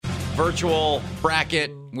virtual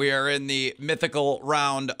bracket. We are in the mythical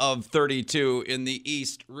round of 32 in the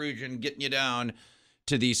East region, getting you down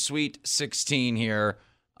to the Sweet 16 here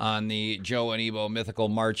on the Joe and Ebo Mythical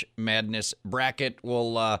March Madness bracket.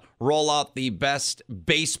 We'll roll out the best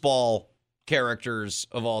baseball characters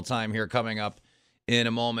of all time here coming up in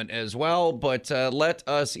a moment as well. But let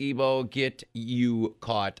us, Ebo, get you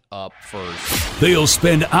caught up first. They'll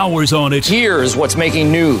spend hours on it. Here's what's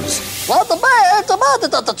making news.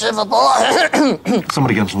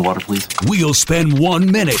 Somebody get him some water, please. We'll spend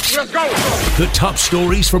 1 minute. Let's go! The top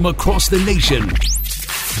stories from across the nation.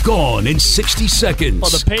 Gone in 60 seconds. Well,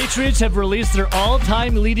 the Patriots have released their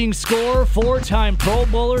all-time leading scorer, 4-time Pro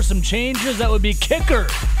Bowler. Some changes. That would be kicker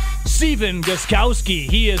Steven Gostkowski.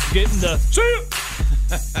 He is getting the...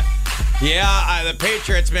 Yeah, the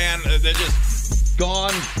Patriots, man, they're just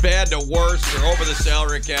gone bad to worse. They're over the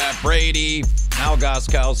salary cap. Brady, now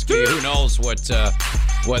Gostkowski. Who knows what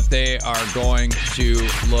they are going to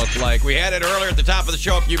look like. We had it earlier at the top of the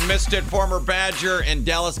show. If you missed it, former Badger and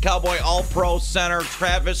Dallas Cowboy All-Pro center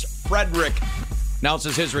Travis Frederick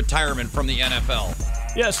announces his retirement from the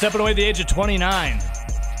NFL. Yeah, stepping away at the age of 29.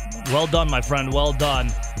 Well done, my friend. Well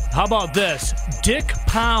done. How about this? Dick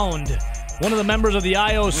Pound, one of the members of the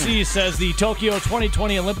IOC, says the Tokyo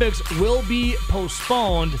 2020 Olympics will be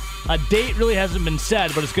postponed. A date really hasn't been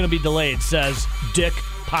said, but it's going to be delayed, says Dick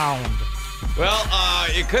Pound. Well,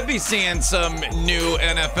 you could be seeing some new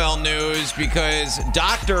NFL news because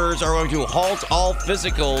doctors are going to halt all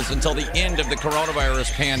physicals until the end of the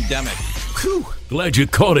coronavirus pandemic. Whew. Glad you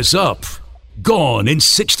caught us up. Gone in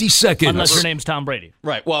 60 seconds. Unless your name's Tom Brady.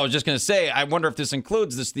 Right. Well, I was just going to say, I wonder if this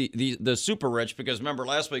includes the super rich, because remember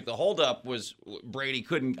last week the holdup was Brady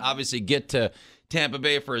couldn't obviously get to Tampa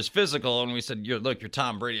Bay for his physical, and we said, look, you're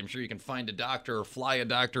Tom Brady. I'm sure you can find a doctor or fly a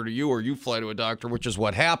doctor to you, or you fly to a doctor, which is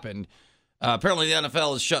what happened. Apparently the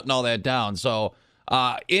NFL is shutting all that down. So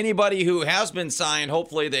anybody who has been signed,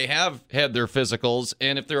 hopefully they have had their physicals,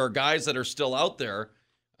 and if there are guys that are still out there,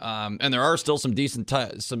 and there are still some decent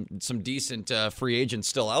free agents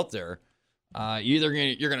still out there. You're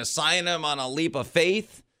going to sign them on a leap of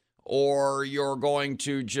faith, or you're going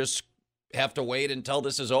to just have to wait until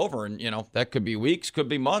this is over. And that could be weeks, could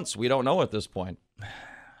be months. We don't know at this point.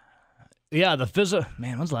 Yeah, the physical.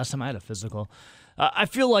 Man, when's the last time I had a physical? I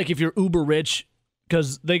feel like if you're uber rich,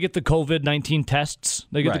 because they get the COVID-19 tests,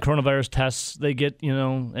 they get the coronavirus tests, they get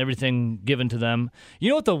everything given to them. You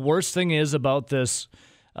know what the worst thing is about this?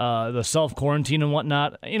 The self-quarantine and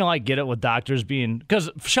whatnot. I get it with doctors being,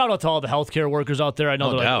 because shout out to all the healthcare workers out there. I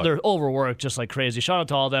know they're overworked just like crazy. Shout out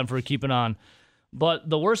to all of them for keeping on. But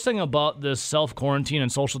the worst thing about this self-quarantine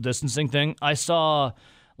and social distancing thing, I saw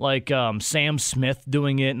Sam Smith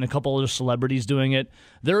doing it and a couple other celebrities doing it.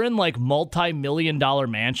 They're in multi-million-dollar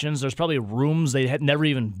mansions. There's probably rooms they had never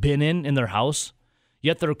even been in their house.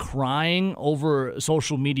 Yet they're crying over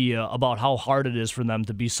social media about how hard it is for them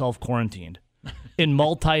to be self-quarantined. In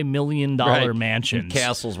multi-million-dollar mansions. In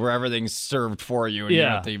castles where everything's served for you and you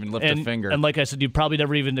don't have to even lift a finger. And like I said, you probably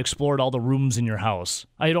never even explored all the rooms in your house.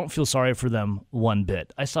 I don't feel sorry for them one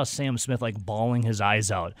bit. I saw Sam Smith bawling his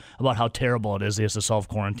eyes out about how terrible it is he has to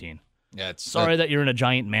self-quarantine. Yeah, sorry that you're in a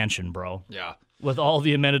giant mansion, bro. Yeah. With all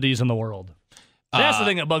the amenities in the world. That's the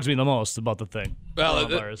thing that bugs me the most about the thing. Well,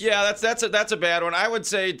 that's a bad one. I would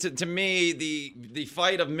say to me the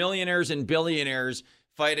fight of millionaires and billionaires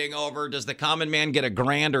fighting over, does the common man get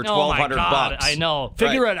 $1,000 or $1,200 bucks? I know.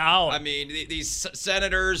 Figure it out. I mean, these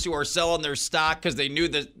senators who are selling their stock because they knew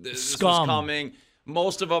that this was coming.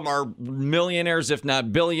 Most of them are millionaires, if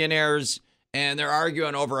not billionaires, and they're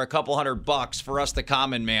arguing over a couple $100 for us, the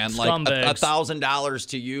common man. Scumbags. $1,000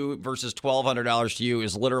 to you versus $1,200 to you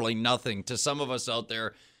is literally nothing to some of us out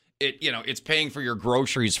there. It's paying for your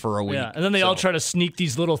groceries for a week. Yeah, and then they all try to sneak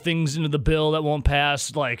these little things into the bill that won't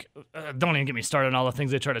pass. Don't even get me started on all the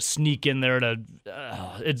things they try to sneak in there to.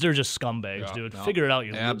 They're just scumbags, dude. No, figure it out,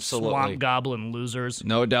 you swamp goblin losers.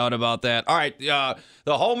 No doubt about that. All right, the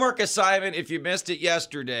homework assignment, if you missed it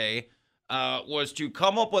yesterday, was to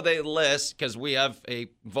come up with a list, because we have a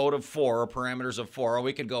vote of 4, parameters of 4. Or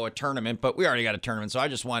we could go a tournament, but we already got a tournament, so I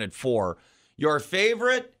just wanted 4. Your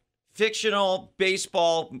favorite fictional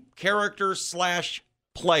baseball character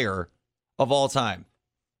 / player of all time.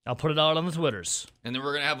 I'll put it out on the Twitters. And then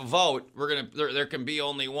we're going to have a vote. There can be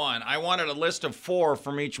only one. I wanted a list of 4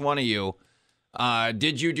 from each one of you.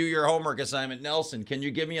 Did you do your homework assignment? Nelson, can you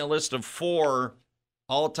give me a list of 4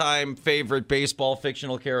 all-time favorite baseball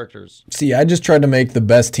fictional characters? See, I just tried to make the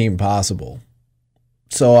best team possible.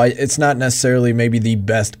 So it's not necessarily maybe the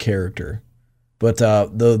best character. But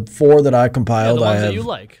the 4 that I compiled, the ones I have that you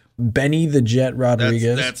like. Benny the Jet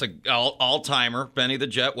Rodriguez. That's a all-timer. Benny the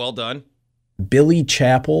Jet, well done. Billy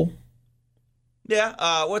Chappell.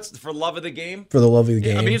 Yeah, what's For Love of the Game? For the Love of the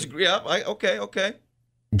Game. I mean, okay.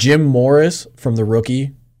 Jim Morris from The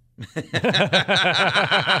Rookie.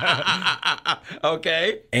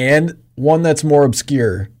 Okay. And one that's more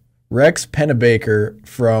obscure, Rex Pennebaker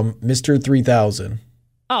from Mr. 3000.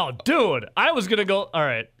 Oh, dude. I was going to go. All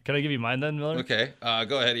right. Can I give you mine then, Miller? Okay.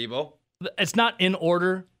 Go ahead, Ebo. It's not in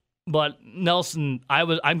order, but Nelson,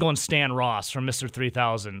 I'm going Stan Ross from Mr.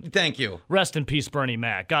 3000. Thank you. Rest in peace, Bernie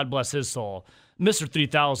Mac. God bless his soul. Mr.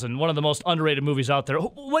 3000, one of the most underrated movies out there.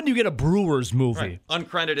 When do you get a Brewers movie? Right.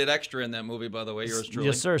 Uncredited extra in that movie, by the way. Yours truly.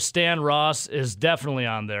 Yes, sir. Stan Ross is definitely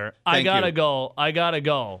on there. Thank you. I gotta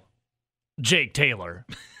go. Jake Taylor.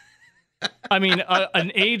 I mean,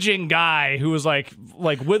 an aging guy who was like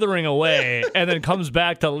withering away and then comes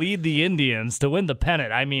back to lead the Indians to win the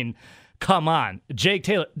pennant. I mean, come on. Jake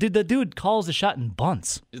Taylor. The dude calls the shot and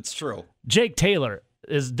bunts. It's true. Jake Taylor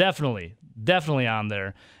is definitely on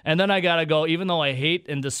there. And then I got to go, even though I hate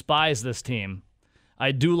and despise this team,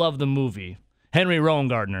 I do love the movie. Henry Rowan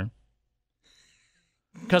Gardner.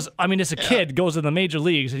 Because, I mean, it's a kid, goes to the major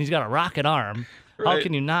leagues, and he's got a rocket arm. Right.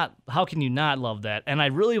 How can you not love that? And I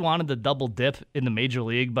really wanted to double dip in the major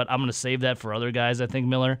league, but I'm going to save that for other guys, I think,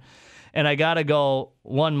 Miller. And I got to go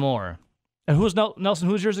one more. And who's Nelson,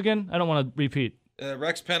 who's yours again? I don't want to repeat.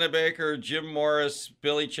 Rex Pennebaker, Jim Morris,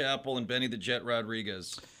 Billy Chappell, and Benny the Jet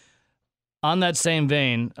Rodriguez. On that same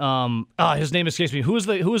vein, his name escapes me. Who was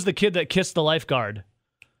the kid that kissed the lifeguard?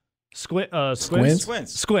 Squints.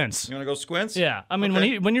 Squints. You want to go Squints? Yeah. I mean,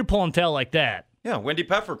 Okay. when you're pulling tail like that, Yeah, Wendy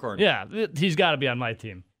Peppercorn. yeah, he's got to be on my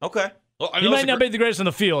team. Okay. Well, He might not be the greatest in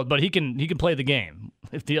the field, but he can play the game.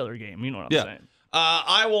 If the other game, you know what I'm saying.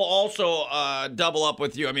 I will also double up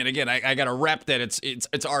with you. I mean, again, I got to rep that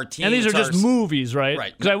it's our team. And these are just movies, right?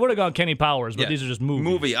 Right. Because I would have gone Kenny Powers, but these are just movies.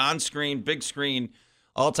 Movie, on screen, big screen,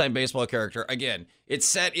 all-time baseball character. Again, it's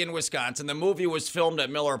set in Wisconsin. The movie was filmed at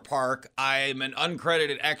Miller Park. I'm an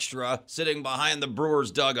uncredited extra sitting behind the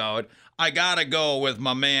Brewers dugout. I got to go with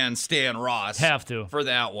my man Stan Ross. Have to. For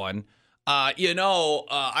that one. I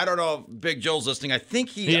don't know if Big Joe's listening. I think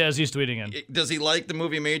He is. He's tweeting in. Does he like the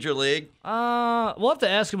movie Major League? We'll have to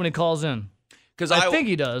ask him when he calls in. Because I think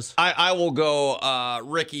he does. I will go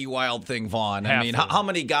Ricky Wild Thing Vaughn. I mean, to. how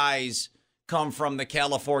many guys come from the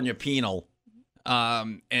California Penal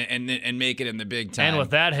and make it in the big time? And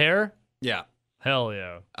with that hair? Yeah. Hell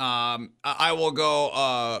yeah. I will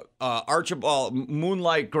go Archibald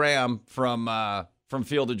Moonlight Graham from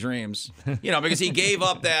Field of Dreams. Because he gave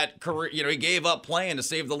up that career. He gave up playing to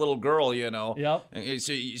save the little girl. Yep. And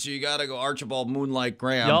so you got to go Archibald Moonlight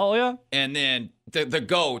Graham. Oh yeah. And then the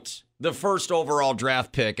GOAT, the first overall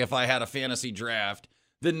draft pick, if I had a fantasy draft,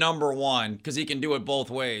 the number one, because he can do it both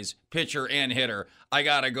ways, pitcher and hitter. I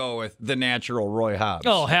got to go with the natural Roy Hobbs.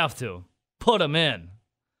 Oh, have to. Put him in.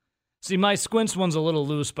 See, my Squints one's a little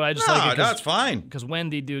loose, but I just like it. That's fine. Because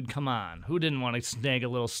Wendy, dude, come on. Who didn't want to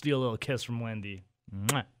steal a little kiss from Wendy?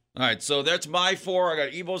 Mwah. All right, so that's my 4. I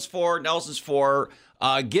got Ebo's 4, Nelson's 4.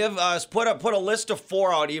 Give us put a list of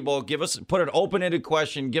 4 out, Ebo. Put an open-ended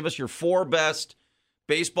question. Give us your 4 best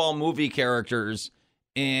baseball movie characters,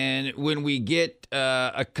 and when we get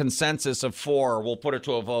a consensus of 4, we'll put it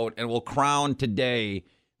to a vote, and we'll crown today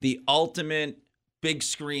the ultimate big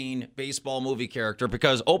screen baseball movie character,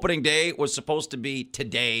 because opening day was supposed to be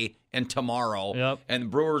today and tomorrow. Yep. And the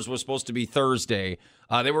Brewers was supposed to be Thursday.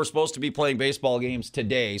 They were supposed to be playing baseball games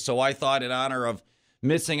today. So I thought, in honor of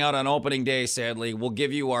missing out on opening day, sadly, we'll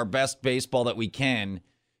give you our best baseball that we can,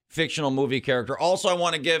 fictional movie character. Also, I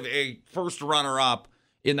want to give a first runner-up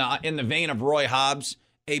in the vein of Roy Hobbs,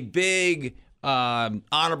 a big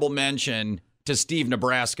honorable mention to Steve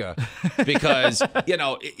Nebraska, because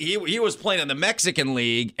he was playing in the Mexican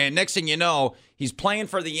League, and next thing you know, he's playing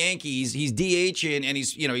for the Yankees. He's DHing, and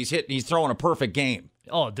he's throwing a perfect game.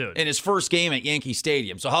 Oh, dude! In his first game at Yankee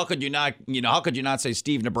Stadium. So how could you not say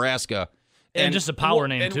Steve Nebraska? And just a power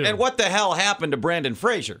name too. And what the hell happened to Brandon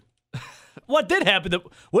Frazier? What did happen?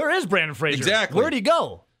 Where is Brandon Frazier? Exactly. Where'd he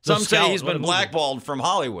go? Some say he's been blackballed from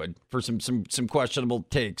Hollywood for some questionable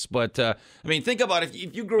takes. But think about it.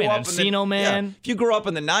 If you grew up Encino Man. If you grew up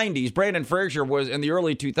in the 90s, Brandon Frazier was in the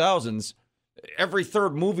early 2000s. Every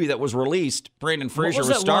third movie that was released, Brandon Frazier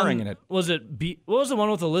was starring in it. What was the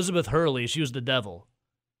one with Elizabeth Hurley? She was the devil.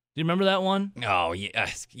 Do you remember that one? Oh,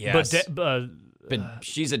 yes.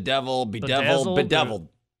 She's a devil, bedeviled.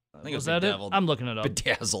 I think was that bedeviled. it? I'm looking it up.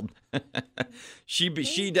 Bedazzled. she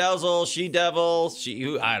devil,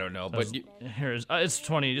 I don't know. But it's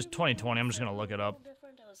 2020. I'm just gonna look it up.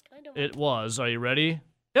 It was. Are you ready?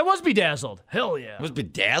 It was Bedazzled. Hell yeah. It was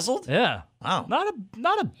Bedazzled? Yeah. Wow.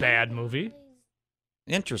 Not a bad movie.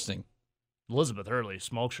 Interesting. Elizabeth Hurley,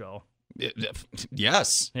 Smoke Show.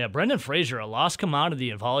 Yes. Yeah, Brendan Fraser, a lost commodity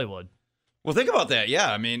of Hollywood. Well, think about that.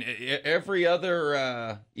 Yeah, I mean, every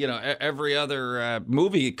other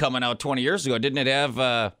movie coming out 20 years ago didn't have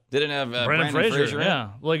Brendan Fraser? Yeah.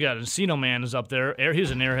 Well, you got Encino Man is up there. He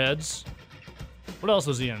was in Airheads. What else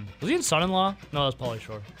was he in? Was he in Son-in-Law? No, that's Pauly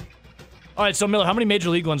Shore. All right, so Miller, how many Major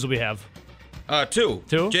League ones do we have? 2.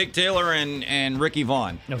 2? Jake Taylor and Ricky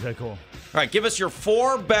Vaughn. Okay, cool. All right, give us your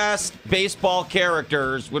 4 best baseball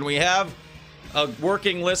characters. When we have a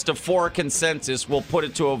working list of 4 consensus, we'll put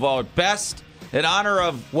it to a vote. Best, in honor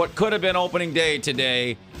of what could have been opening day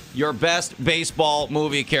today, your best baseball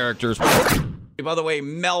movie characters. By the way,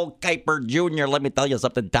 Mel Kiper Jr., let me tell you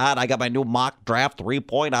something, Todd. I got my new mock draft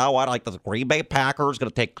 3.0. I like the Green Bay Packers. Going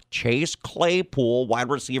to take Chase Claypool, wide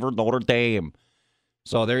receiver, Notre Dame.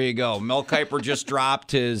 So there you go. Mel Kiper just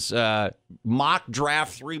dropped his mock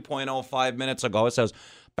draft 3.0 5 minutes ago. It says,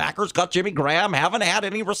 Packers got Jimmy Graham. Haven't had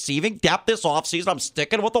any receiving depth this offseason. I'm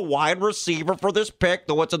sticking with a wide receiver for this pick,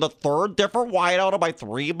 though it's in the 3rd different wideout of my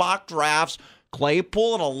 3 mock drafts.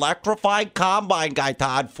 Claypool, an electrified combine guy,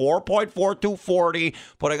 Todd, 4.42 40,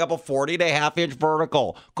 putting up a 40.5-inch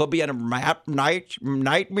vertical. Could be a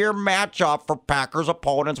nightmare matchup for Packers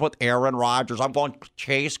opponents with Aaron Rodgers. I'm going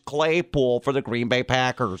Chase Claypool for the Green Bay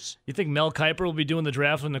Packers. You think Mel Kiper will be doing the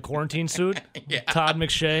draft in the quarantine suit? Yeah. Todd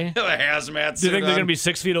McShay? The hazmat suit. Do you think they're going to be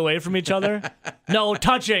 6 feet away from each other? No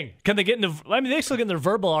touching. Can they get into? I mean, they still get in their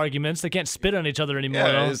verbal arguments. They can't spit on each other anymore.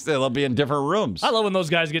 Yeah, they'll be in different rooms. I love when those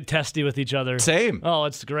guys get testy with each other. Same. Oh,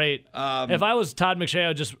 it's great. If I was Todd McShay,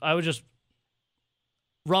 I would just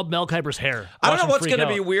rub Mel Kiper's hair. I don't know what's going to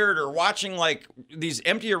be weirder, watching like these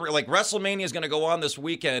empty, like WrestleMania is going to go on this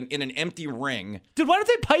weekend in an empty ring. Dude, why don't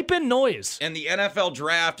they pipe in noise? And the NFL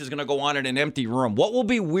draft is going to go on in an empty room. What will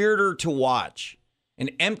be weirder to watch? An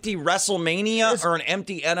empty WrestleMania or an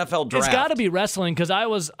empty NFL draft? It's got to be wrestling because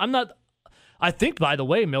I think, by the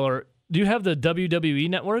way, Miller, do you have the WWE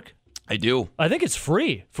network? I do. I think it's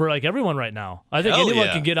free for like everyone right now. I think anyone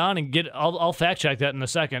can get on and get. I'll fact check that in a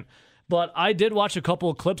second. But I did watch a couple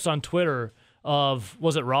of clips on Twitter of,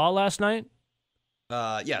 was it Raw last night?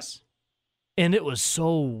 Yes. And it was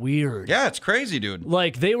so weird. Yeah, it's crazy, dude.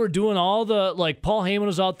 Like they were doing all the, like Paul Heyman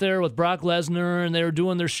was out there with Brock Lesnar and they were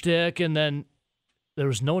doing their shtick, and then there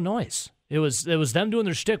was no noise. It was them doing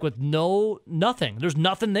their shtick with nothing. There's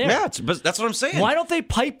nothing there. Yeah, but that's what I'm saying. Why don't they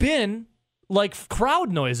pipe in like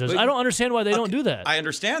crowd noises? I don't understand why they don't do that. I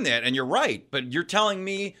understand that, and you're right. But you're telling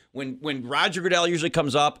me when Roger Goodell usually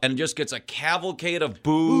comes up and just gets a cavalcade of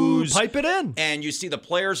boos, pipe it in, and you see the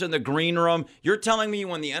players in the green room, you're telling me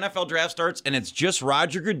when the NFL draft starts and it's just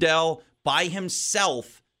Roger Goodell by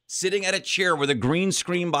himself sitting at a chair with a green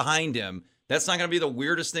screen behind him, that's not going to be the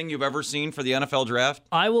weirdest thing you've ever seen for the NFL draft?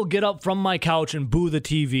 I will get up from my couch and boo the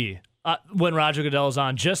TV when Roger Goodell is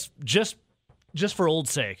on, just for old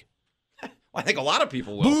sake. I think a lot of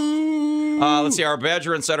people will. Let's see. Our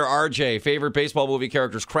Badger Insider RJ, favorite baseball movie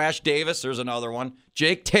characters. Crash Davis, there's another one.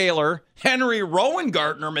 Jake Taylor. Henry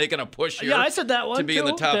Rowengartner making a push here. Yeah, I said that one to be too. in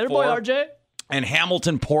the top Better 4. boy, RJ. And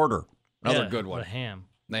Hamilton Porter. Another good one. The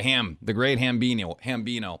ham. The great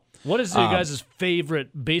Hambino. What is your guys'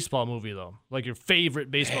 favorite baseball movie, though? Like your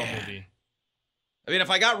favorite baseball movie? I mean, if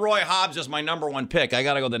I got Roy Hobbs as my number 1 pick, I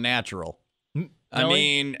got to go The Natural. I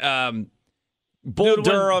mean, Bull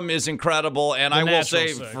Durham is incredible, and I will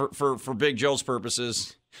say, for Big Joe's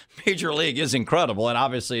purposes, Major League is incredible, and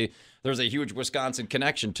obviously there's a huge Wisconsin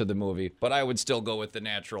connection to the movie, but I would still go with The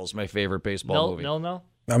Natural as my favorite baseball movie. No.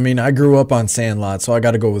 I mean, I grew up on Sandlot, so I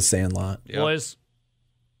got to go with Sandlot. Yep. Boys,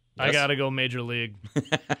 yes. I got to go Major League.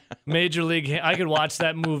 Major League, I could watch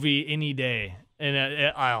that movie any day, and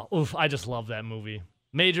I just love that movie.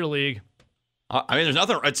 Major League. I mean, there's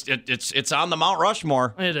nothing. It's on the Mount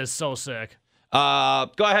Rushmore. It is so sick. Go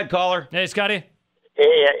ahead, caller. Hey, Scotty.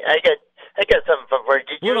 Hey, I got something for you.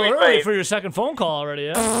 Did you We're read early for your second phone call already,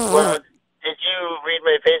 yeah? Well, did you read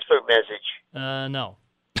my Facebook message? No.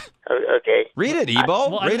 Okay. Read it,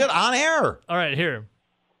 Ebo. Read it on air. All right, here.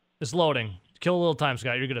 It's loading. Kill a little time,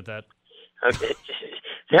 Scott. You're good at that. Okay.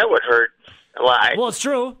 That would hurt a lot. Well, it's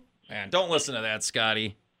true. Man, don't listen to that,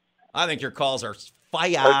 Scotty. I think your calls are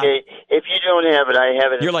fire. Okay. If you don't have it, I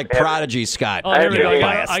have it. You're like Prodigy, Scott. Oh, here we go.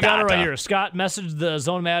 I got it right here. Scott messaged the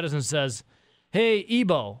Zone Madison, says, "Hey,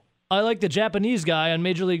 Ebo, I like the Japanese guy on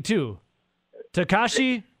Major League 2.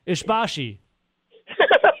 Takashi Ishibashi."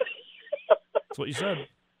 That's what you said.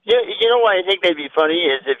 You know why I think they'd be funny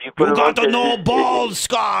is if you put You them got no balls,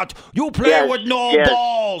 Scott. You play with no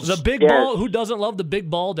balls. The big ball. Who doesn't love the big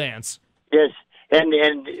ball dance? Yes. And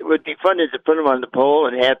it would be fun to put them on the poll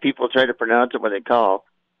and have people try to pronounce it when they call.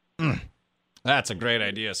 That's a great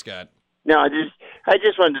idea, Scott. No, I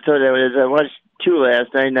just wanted to tell you that I watched 2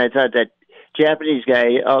 last night, and I thought that Japanese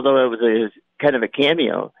guy, although it was kind of a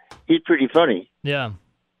cameo, he's pretty funny. Yeah.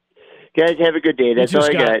 Guys, have a good day. That's all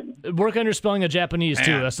I got. Work on your spelling of Japanese,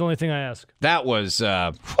 too. That's the only thing I ask. That was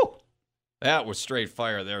straight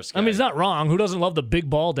fire there, Scott. I mean, he's not wrong. Who doesn't love the big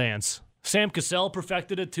ball dance? Sam Cassell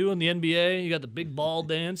perfected it, too, in the NBA. You got the big ball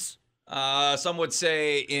dance. Some would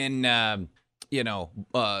say in, the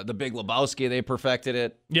Big Lebowski, they perfected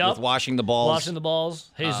it with washing the balls. Washing the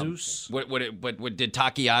balls. Jesus. What did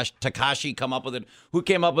Takashi come up with it? Who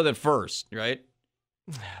came up with it first, right?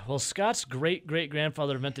 Well, Scott's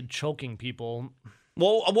great-great-grandfather invented choking people.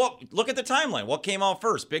 Well, look at the timeline. What came out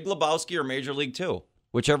first, Big Lebowski or Major League 2?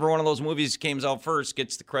 Whichever one of those movies came out first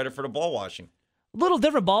gets the credit for the ball washing. A little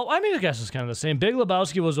different ball. I mean, I guess it's kind of the same. Big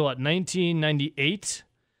Lebowski was, 1998?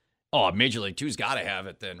 Oh, Major League 2's got to have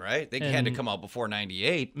it then, right? They had to come out before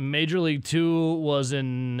 98. Major League 2 was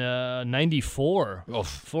in 94,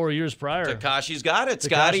 4 years prior. Takashi's got it,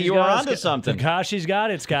 Scotty. You were onto something. Takashi's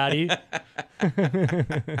got it, Scotty.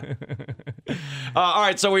 All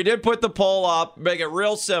right, so we did put the poll up. Make it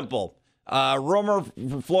real simple. Rumor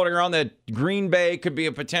floating around that Green Bay could be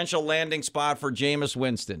a potential landing spot for Jameis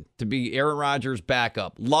Winston to be Aaron Rodgers'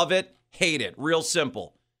 backup. Love it, hate it. Real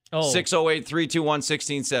simple.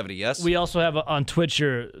 608-321-1670, yes? We also have on Twitch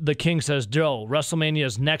here, the King says, Joe, WrestleMania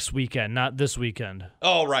is next weekend, not this weekend.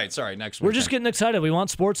 Oh, right. Sorry, next week. We're just getting excited. We want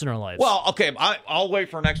sports in our lives. Well, okay, I'll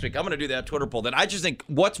wait for next week. I'm going to do that Twitter poll. Then I just think,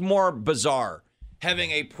 what's more bizarre,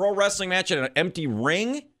 having a pro wrestling match in an empty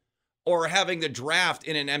ring or having the draft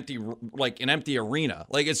in an empty arena?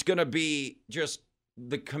 Like, it's going to be just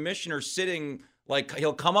the commissioner sitting, like,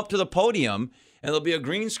 he'll come up to the podium, and there'll be a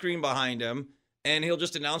green screen behind him, and he'll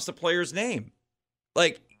just announce the player's name.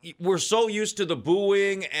 Like, we're so used to the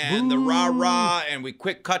booing and the rah-rah, and we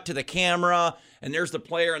quick cut to the camera, and there's the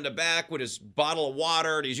player in the back with his bottle of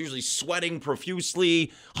water, and he's usually sweating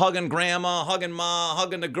profusely, hugging grandma, hugging ma,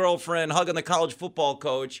 hugging the girlfriend, hugging the college football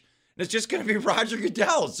coach. And it's just going to be Roger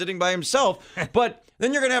Goodell sitting by himself. But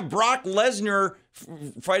then you're going to have Brock Lesnar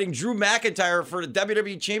fighting Drew McIntyre for the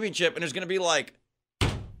WWE Championship, and there's going to be like,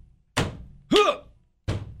 huh!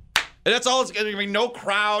 And that's all it's going to be. No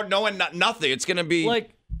crowd, nothing. It's going to be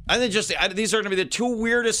like, I think these are going to be the two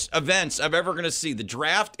weirdest events I'm ever going to see: the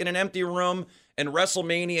draft in an empty room and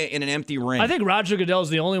WrestleMania in an empty ring. I think Roger Goodell is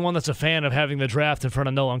the only one that's a fan of having the draft in front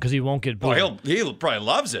of no one because he won't get booed. Oh, he probably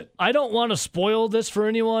loves it. I don't want to spoil this for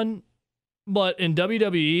anyone, but in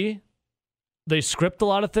WWE, they script a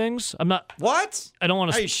lot of things. What? I don't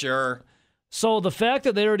want to. Are you sure? So the fact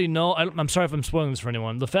that they already know, I'm sorry if I'm spoiling this for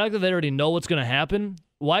anyone. The fact that they already know what's going to happen.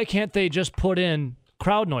 Why can't they just put in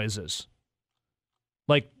crowd noises?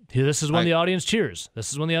 Like, this is when the audience cheers.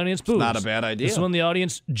 This is when the audience boos. It's not a bad idea. This is when the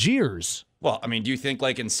audience jeers. Well, I mean, do you think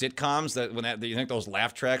like in sitcoms do you think those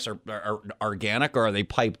laugh tracks are organic or are they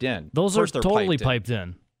piped in? Those are totally piped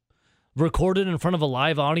in. Recorded in front of a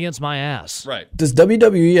live audience, my ass. Right. Does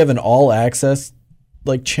WWE have an all access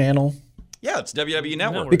channel? Yeah, it's WWE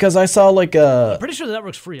Network. Because I saw I'm pretty sure the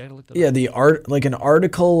network's free. I gotta look that up. Yeah, an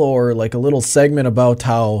article or like a little segment about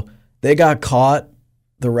how they got caught,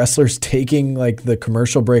 the wrestlers taking like the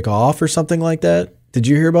commercial break off or something like that. Did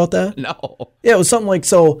you hear about that? No. Yeah, it was something like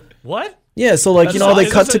so. What? Yeah, so like they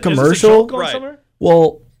cut to commercial. Right.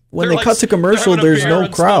 Well, when they cut to commercial, there's no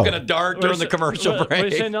crowd. Smoking a dart during the commercial break. What are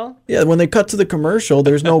you saying, no? Yeah, when they cut to the commercial,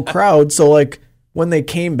 there's no crowd. So like when they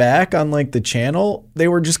came back on like the channel, they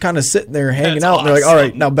were just kind of sitting there hanging out. And they're like, all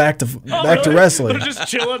right, now back to wrestling. They're just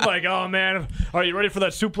chilling like, oh man, are you ready for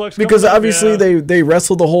that suplex? Because obviously they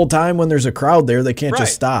wrestle the whole time when there's a crowd there. They can't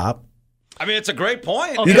just stop. I mean, it's a great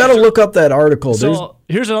point. Okay. You got to look up that article. So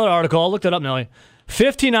here's another article. I'll look that up, Nelly.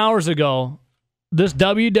 15 hours ago, this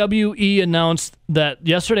WWE announced that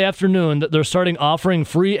yesterday afternoon that they're starting offering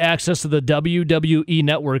free access to the WWE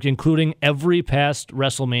Network, including every past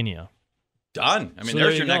WrestleMania. Done. I mean,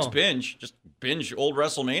 there's your next binge. Just binge old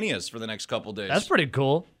WrestleManias for the next couple days. That's pretty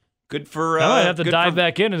cool. Good for. I might have to dive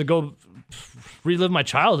back in and go relive my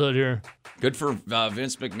childhood here. Good for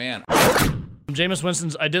Vince McMahon. Jameis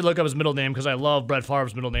Winston's. I did look up his middle name because I love Brett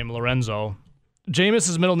Favre's middle name, Lorenzo.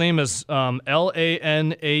 Jameis's middle name is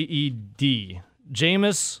Lanaed.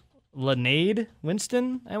 Jameis Lanaid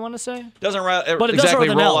Winston, I want to say. Doesn't exactly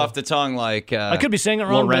roll off the tongue like I could be saying it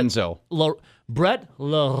wrong. Lorenzo. Brett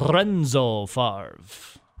Lorenzo Favre.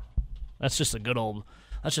 That's just a good old.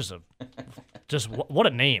 That's just what a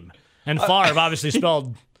name. And Favre obviously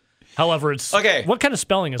spelled. However, it's okay. What kind of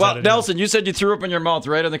spelling is that? Well, Nelson, you said you threw up in your mouth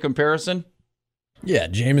right on the comparison. Yeah,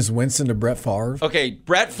 Jameis Winston to Brett Favre. Okay,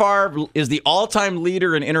 Brett Favre is the all-time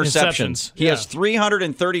leader in interceptions. He yeah. has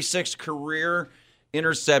 336 career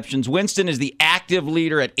interceptions. Winston is the active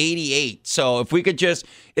leader at 88. So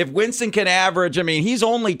if Winston can average, he's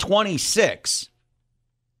only 26.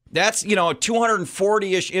 That's,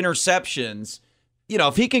 240-ish interceptions.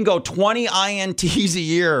 If he can go 20 INTs a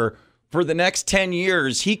year for the next 10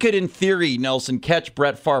 years, he could, in theory, Nelson, catch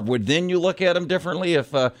Brett Favre. Would then you look at him differently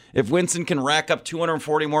if Winston can rack up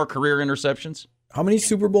 240 more career interceptions? How many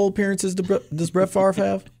Super Bowl appearances does Brett Favre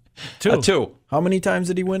have? Two. How many times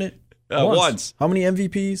did he win it? Once. How many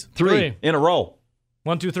MVPs? Three in a row.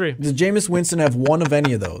 1, 2, 3. Does Jameis Winston have one of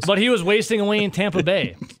any of those? But he was wasting away in Tampa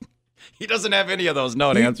Bay. He doesn't have any of those,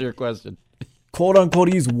 no, to answer your question. Quote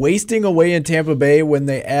unquote, he's wasting away in Tampa Bay when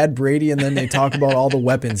they add Brady and then they talk about all the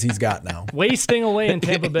weapons he's got now. Wasting away in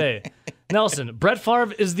Tampa Bay. Nelson, Brett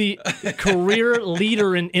Favre is the career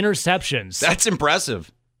leader in interceptions. That's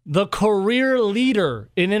impressive. The career leader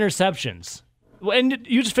in interceptions. And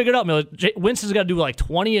you just figured out, Winston's got to do like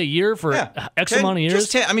 20 a year for X amount of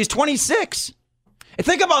years. He's 26. And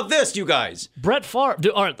think about this, you guys. Brett Favre.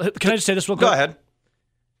 All right, can I just say this real quick? Go ahead.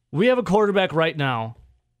 We have a quarterback right now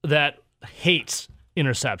that hates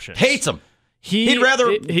interceptions. Hates them. He'd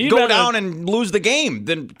rather go down and lose the game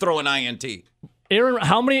than throw an INT. Aaron,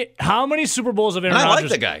 how many Super Bowls have Aaron Rodgers? I like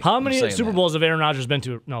the guy. How many Super Bowls have Aaron Rodgers been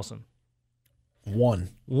to, Nelson? One.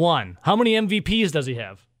 How many MVPs does he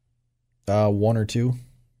have? 1 or 2.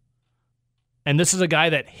 And this is a guy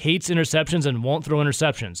that hates interceptions and won't throw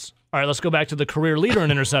interceptions. All right, let's go back to the career leader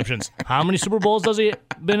in interceptions. How many Super Bowls does he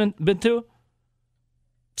been to?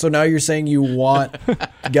 So now you're saying you want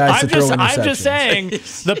guys to throw interceptions. I'm just saying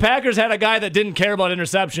the Packers had a guy that didn't care about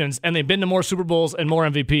interceptions, and they've been to more Super Bowls and more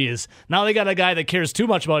MVPs. Now they got a guy that cares too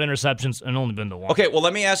much about interceptions and only been to one. Okay, well,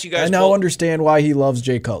 let me ask you guys. I now understand why he loves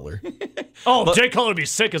Jay Cutler. Jay Cutler would be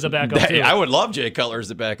sick as a backup, too. I would love Jay Cutler as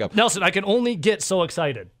a backup. Nelson, I can only get so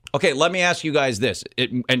excited. Okay, let me ask you guys this.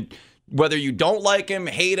 And whether you don't like him,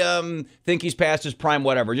 hate him, think he's past his prime,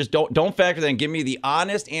 whatever, just don't factor that in. Give me the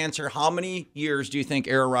honest answer. How many years do you think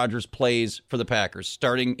Aaron Rodgers plays for the Packers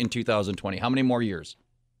starting in 2020? How many more years?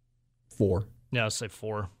 4. Yeah, I'd say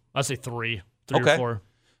 4. I'd say 3. 3 okay. or 4.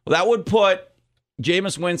 Well, that would put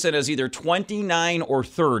Jameis Winston as either 29 or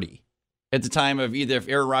 30 at the time of either if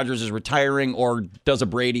Aaron Rodgers is retiring or does a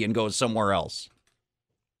Brady and goes somewhere else.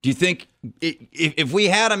 Do you think if we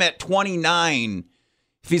had him at 29,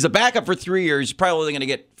 if he's a backup for 3 years, he's probably only going to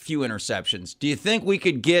get few interceptions. Do you think we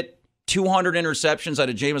could get 200 interceptions out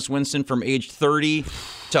of Jameis Winston from age 30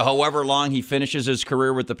 to however long he finishes his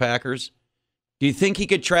career with the Packers? Do you think he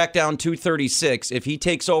could track down 236 if he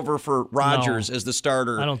takes over for Rodgers as the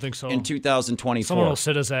starter? I don't think so. In 2024. Someone will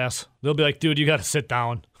sit his ass. They'll be like, dude, you got to sit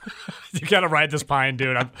down. You got to ride this pine,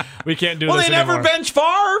 dude. We can't do this anymore. Well, they never bench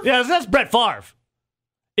Favre. Yeah, that's Brett Favre.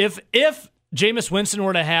 If Jameis Winston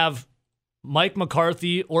were to have Mike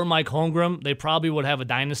McCarthy or Mike Holmgren, they probably would have a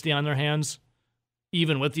dynasty on their hands,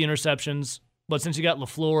 even with the interceptions. But since you got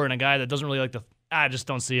LaFleur and a guy that doesn't really like I just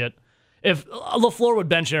don't see it. If LaFleur would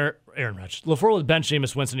bench Aaron Rodgers, LaFleur would bench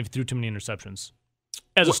Jameis Winston if he threw too many interceptions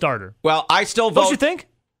as a starter. Well, I still vote. Don't you think?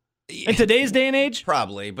 In today's day and age?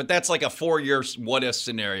 Probably, but that's like a 4-year what-if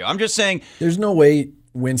scenario. I'm just saying. There's no way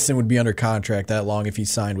Winston would be under contract that long if he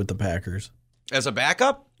signed with the Packers. As a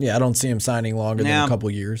backup? Yeah, I don't see him signing longer than a couple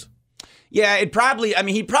years. Yeah, he probably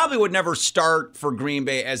would never start for Green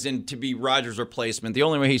Bay as in to be Rodgers' replacement. The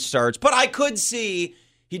only way he starts. But I could see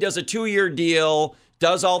he does a 2-year deal,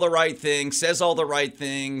 does all the right things, says all the right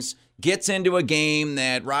things, gets into a game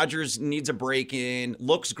that Rodgers needs a break in,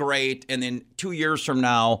 looks great, and then 2 years from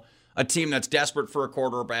now, a team that's desperate for a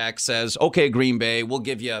quarterback says, okay, Green Bay, we'll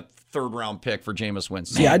give you a third-round pick for Jameis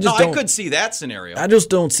Winston. Yeah, I could see that scenario. I just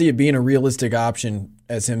don't see it being a realistic option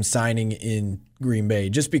as him signing in Green Bay,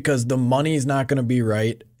 just because the money's not going to be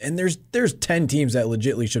right. And there's 10 teams that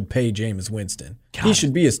legitimately should pay Jameis Winston. God. He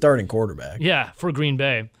should be a starting quarterback. Yeah, for Green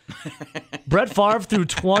Bay. Brett Favre threw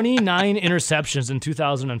 29 interceptions in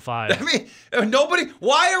 2005.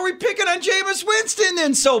 Why are we picking on Jameis Winston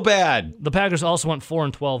then so bad? The Packers also went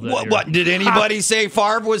 4-12 that year. What, did anybody say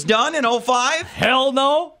Favre was done in 2005? Hell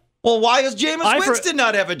no. Well, why does Jameis Winston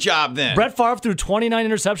not have a job then? Brett Favre threw 29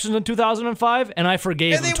 interceptions in 2005, and I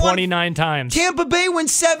forgave him 29 times. Tampa Bay went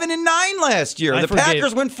 7-9 last year. The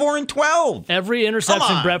Packers went 4-12. Every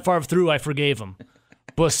interception Brett Favre threw, I forgave him.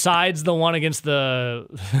 Besides the one against the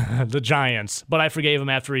Giants. But I forgave him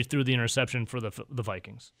after he threw the interception for the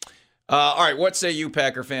Vikings. All right, what say you,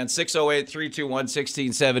 Packer fans?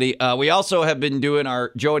 608-321-1670. We also have been doing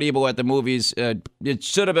our Joe and Ebo at the movies. It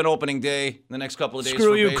should have been opening day the next couple of days. Screw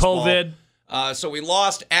for you, baseball. COVID. So we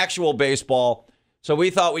lost actual baseball. So we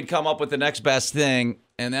thought we'd come up with the next best thing,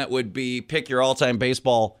 and that would be pick your all-time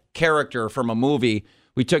baseball character from a movie.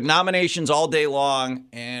 We took nominations all day long,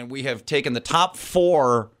 and we have taken the top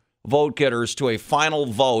 4 vote getters to a final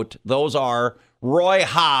vote. Those are Roy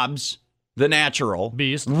Hobbs, the natural.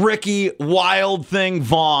 Beast. Ricky Wild Thing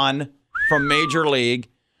Vaughn from Major League.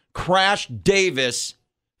 Crash Davis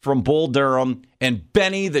from Bull Durham. And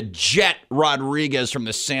Benny the Jet Rodriguez from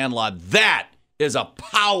The Sandlot. That is a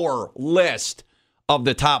power list of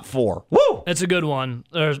the top 4. Woo! That's a good one.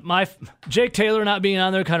 There's Jake Taylor not being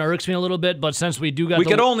on there kind of irks me a little bit, but since we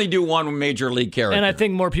could only do one Major League character. And I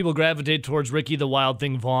think more people gravitate towards Ricky the Wild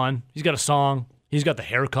Thing Vaughn. He's got a song. He's got the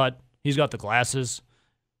haircut. He's got the glasses.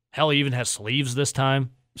 Hell, he even has sleeves this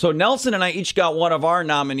time. So Nelson and I each got one of our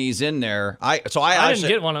nominees in there. I didn't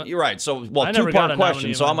get one. You're right. So, I never got two-part a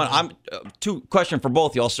question. So I'm two question for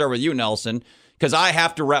both of you. I'll start with you, Nelson, because I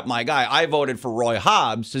have to rep my guy. I voted for Roy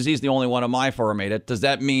Hobbs because he's the only one of my 4 who made it. Does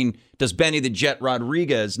that mean does Benny the Jet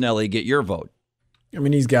Rodriguez, Nelly, get your vote? I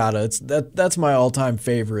mean, he's got it. That's my all-time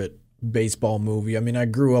favorite baseball movie. I mean, I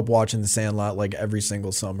grew up watching The Sandlot like every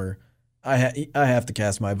single summer. I have to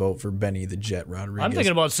cast my vote for Benny the Jet Rodriguez. I'm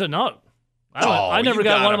thinking about sitting out. I never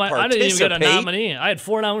got one of my. I didn't even get a nominee. I had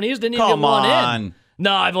 4 nominees. Didn't even get one in.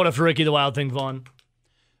 No, I voted for Ricky the Wild Thing Vaughn.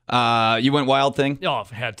 You went Wild Thing? Oh,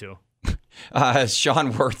 I had to.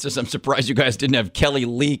 Sean Worth says, I'm surprised you guys didn't have Kelly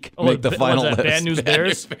Leak make the final list. Bad News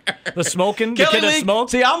Bears? The smoking? Kelly the kid Leak, that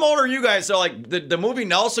smoked? See, I'm older than you guys, so like the movie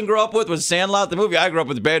Nelson grew up with was Sandlot. The movie I grew up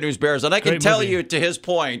with, Bad News Bears. And I can tell you, to his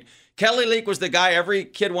point, Kelly Leak was the guy every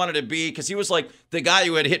kid wanted to be because he was like the guy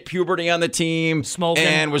who had hit puberty on the team. Smoking.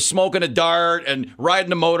 And was smoking a dart and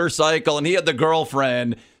riding a motorcycle, and he had the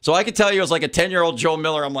girlfriend. So I could tell you, as like a 10-year-old Joe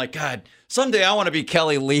Miller, I'm like, God, someday I want to be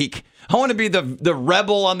Kelly Leak. I want to be the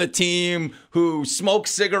rebel on the team who smokes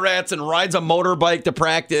cigarettes and rides a motorbike to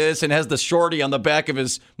practice and has the shorty on the back of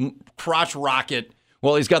his crotch rocket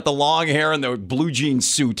while he's got the long hair and the blue jean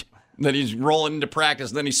suit. Then he's rolling into practice,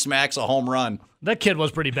 and then he smacks a home run. That kid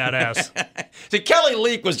was pretty badass. See, Kelly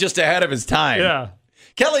Leak was just ahead of his time. Yeah.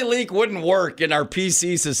 Kelly Leak wouldn't work in our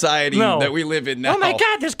PC society that we live in now. Oh, my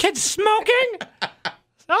God, this kid's smoking?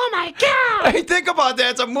 Oh, my God. Hey, think about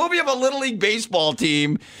that. It's a movie of a Little League baseball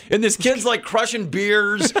team, and this kid's like crushing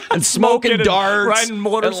beers and smoking darts riding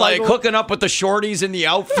motorcycles. and like hooking up with the shorties in the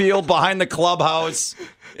outfield behind the clubhouse.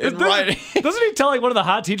 Doesn't he tell like one of the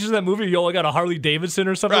hot teachers in that movie, you only got a Harley Davidson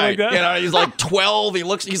or something like that? You know, he's like 12.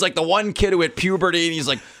 He's like the one kid who hit puberty, and he's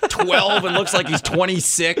like 12 and looks like he's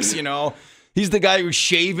 26, you know. He's the guy who's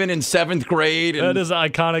shaven in 7th grade. And, that is an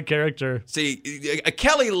iconic character. See, a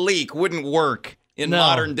Kelly Leak wouldn't work in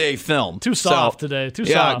modern day film. Too soft today. Too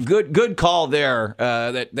soft. Good call there.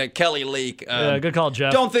 That Kelly Leak. Yeah, good call,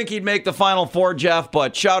 Jeff. Don't think he'd make the Final 4, Jeff,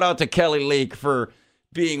 but shout out to Kelly Leak for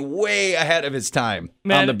being way ahead of his time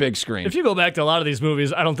on the big screen. If you go back to a lot of these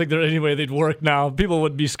movies, I don't think there's any way they'd work now. People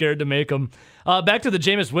would be scared to make them. Back to the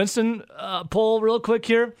Jameis Winston poll real quick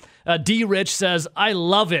here. D. Rich says, I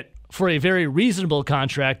love it for a very reasonable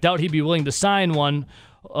contract. Doubt he'd be willing to sign one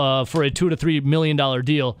for a $2 to $3 million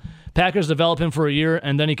deal. Packers develop him for a year,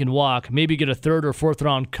 and then he can walk. Maybe get a 3rd or 4th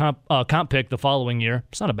round comp pick the following year.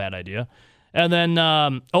 It's not a bad idea. And then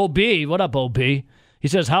OB, what up, OB? He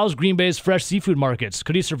says, how's Green Bay's fresh seafood markets?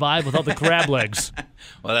 Could he survive without the crab legs?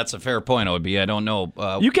 Well, that's a fair point, OB. I don't know.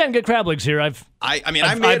 You can get crab legs here. I've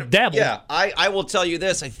dabbled. Yeah, I will tell you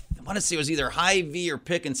this. I want to say it was either Hy-Vee or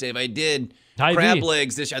Pick and Save. I did Hy-Vee. Crab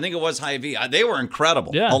legs this year. I think it was Hy-Vee. They were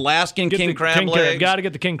incredible. Yeah. Alaskan king crab legs. Got to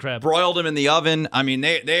get the king crab. Broiled them in the oven. I mean,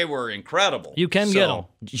 they were incredible. You can get them.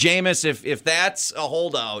 Jameis, if that's a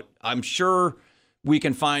holdout, I'm sure we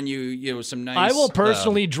can find you some nice I will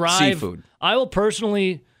personally drive. Seafood. I will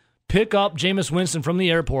personally pick up Jameis Winston from the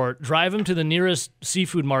airport, drive him to the nearest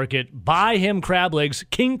seafood market, buy him crab legs,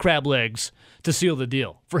 king crab legs, to seal the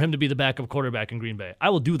deal for him to be the backup quarterback in Green Bay. I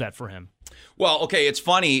will do that for him. Well, okay, it's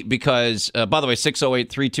funny because, by the way,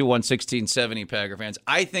 608-321-1670, Packer fans.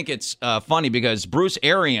 I think it's funny because Bruce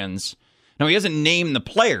Arians, now he hasn't named the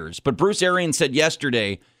players, but Bruce Arians said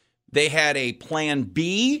yesterday they had a plan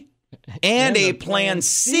B and a plan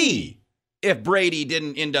C if Brady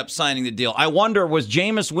didn't end up signing the deal. I wonder, was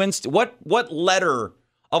Jameis Winston, what letter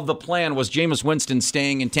of the plan was Jameis Winston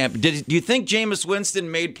staying in Tampa? Do you think Jameis Winston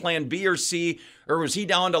made plan B or C, or was he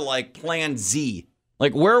down to like plan Z?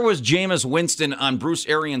 Like, where was Jameis Winston on Bruce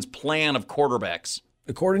Arians' plan of quarterbacks?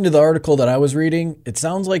 According to the article that I was reading, it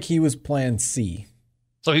sounds like he was plan C.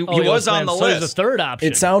 So he was on the list. So he's the third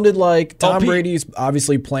option. It sounded like Tom Brady's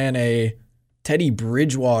obviously plan A, Teddy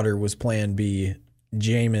Bridgewater was plan B,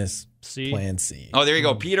 Jameis plan C. Oh, there you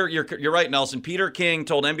go. Peter, you're right, Nelson. Peter King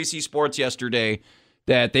told NBC Sports yesterday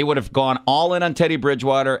that they would have gone all in on Teddy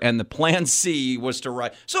Bridgewater, and the plan C was to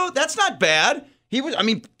ride. So that's not bad.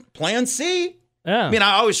 Plan C. Yeah.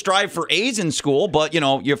 I always strive for A's in school, but,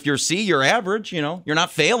 if you're C, you're average, you're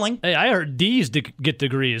not failing. Hey, I heard D's get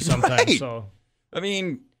degrees sometimes. Right. So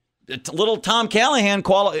Little Tom Callahan,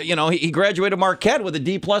 he graduated Marquette with a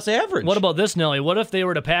D+ average. What about this, Nelly? What if they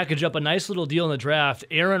were to package up a nice little deal in the draft,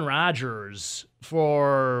 Aaron Rodgers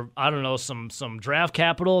for, I don't know, some draft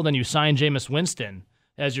capital, then you sign Jameis Winston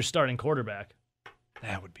as your starting quarterback?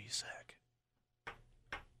 That would be sick.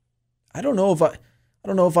 I don't know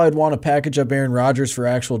if I'd want to package up Aaron Rodgers for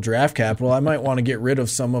actual draft capital. I might want to get rid of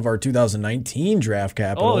some of our 2019 draft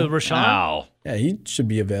capital. Oh, Rashawn? Wow. Yeah, he should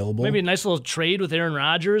be available. Maybe a nice little trade with Aaron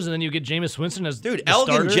Rodgers, and then you get Jameis Winston as the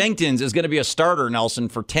Elgin starter? Jenkins is going to be a starter, Nelson,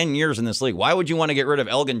 for 10 years in this league. Why would you want to get rid of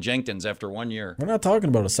Elgin Jenkins after 1 year? We're not talking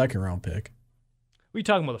about a second-round pick. Are you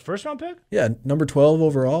talking about the first-round pick? Yeah, number 12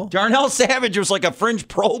 overall. Darnell Savage was like a fringe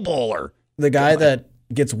Pro Bowler. The guy that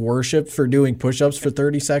gets worshipped for doing push-ups for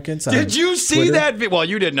 30 seconds. Did you see Twitter? that? Well,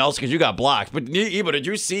 you didn't, Nelson, because you got blocked. But did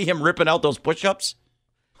you see him ripping out those push-ups?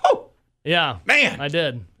 Oh, yeah, man, I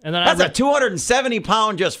did. And then that's a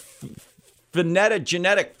 270-pound just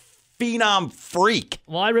genetic phenom freak.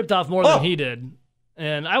 Well, I ripped off more than he did,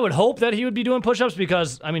 and I would hope that he would be doing push-ups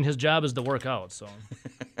because his job is to work out. So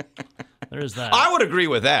there is that. I would agree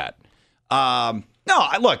with that.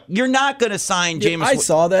 Look, you're not going to sign Jameis. I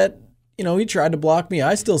saw that. He tried to block me.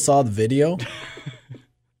 I still saw the video.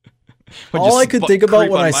 All I could think about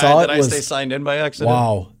when I saw it was, did I stay signed in by accident?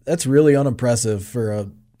 Wow, that's really unimpressive for a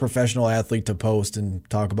professional athlete to post and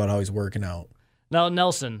talk about how he's working out. Now,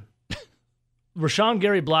 Nelson, Rashawn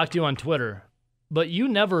Gary blocked you on Twitter, but you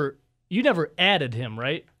never added him,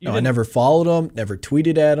 right? I never followed him, never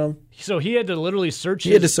tweeted at him. So he had to literally search.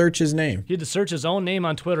 He had to search his name. He had to search his own name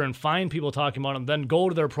on Twitter and find people talking about him, then go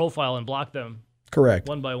to their profile and block them. Correct.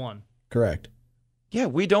 One by one. Correct. Yeah,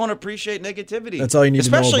 we don't appreciate negativity. That's all you need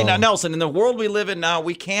to know about. Especially now, Nelson, in the world we live in now,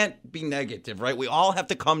 we can't be negative, right? We all have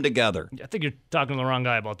to come together. I think you're talking to the wrong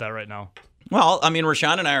guy about that right now. Well,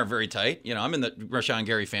 Rashawn and I are very tight. I'm in the Rashawn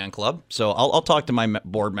Gary fan club, so I'll talk to my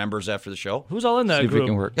board members after the show. Who's all in that group? We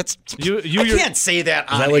can work. You I can't say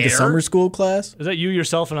that on air. Is that like a summer school class? Is that you,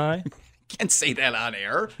 yourself, and I? Can't say that on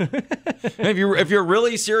air. If you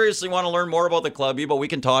really seriously want to learn more about the club, Ebo, we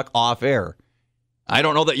can talk off air. I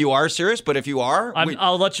don't know that you are serious, but if you are,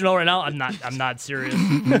 I'll let you know right now. I'm not serious.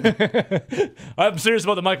 I'm serious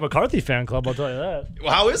about the Mike McCarthy fan club. I'll tell you that.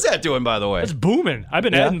 Well, how is that doing, by the way? It's booming. I've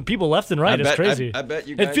been adding people left and right. It's crazy. I bet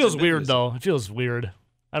you guys. It feels weird though. It feels weird.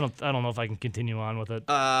 I don't know if I can continue on with it.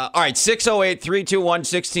 All right,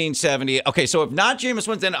 608-321-1670. Okay, so if not Jameis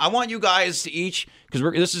Winston, I want you guys to each,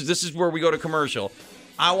 because this is where we go to commercial.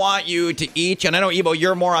 I want you to each, and I know, Ebo,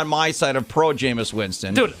 you're more on my side of pro Jameis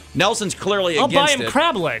Winston. Dude, Nelson's clearly I'll against it. buy him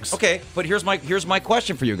crab legs. Okay, but here's my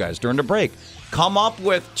question for you guys during the break. Come up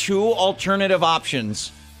with 2 alternative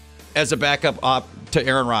options as a backup to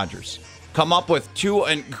Aaron Rodgers. Come up with 2,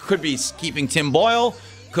 and could be keeping Tim Boyle,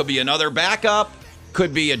 could be another backup,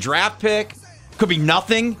 could be a draft pick, could be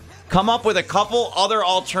nothing. Come up with a couple other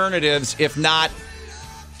alternatives, if not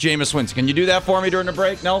Jameis Winston. Can you do that for me during the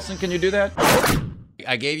break, Nelson? Can you do that?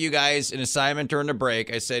 I gave you guys an assignment during the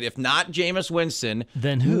break. I said, if not Jameis Winston,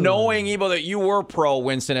 then who? Knowing, Ebo, that you were pro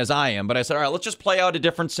Winston as I am, but I said, all right, let's just play out a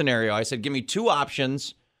different scenario. I said, give me 2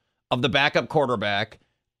 options of the backup quarterback,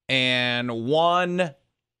 and one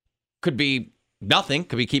could be nothing.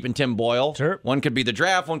 Could be keeping Tim Boyle. Sure. One could be the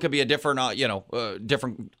draft. One could be a different,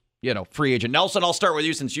 free agent. Nelson, I'll start with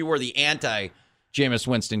you since you were the anti-Jameis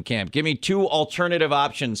Winston camp. Give me 2 alternative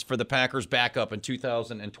options for the Packers backup in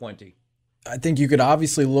 2020. I think you could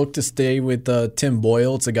obviously look to stay with Tim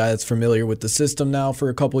Boyle. It's a guy that's familiar with the system now for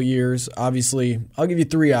a couple years. Obviously, I'll give you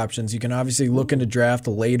 3 options. You can obviously look into draft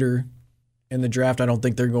later in the draft. I don't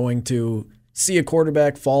think they're going to see a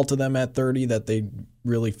quarterback fall to them at 30 that they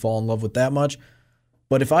really fall in love with that much.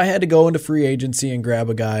 But if I had to go into free agency and grab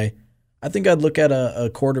a guy, I think I'd look at a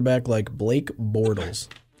quarterback like Blake Bortles.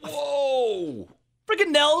 Whoa! Freaking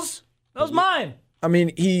Nels. That was mine. I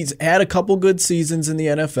mean, he's had a couple good seasons in the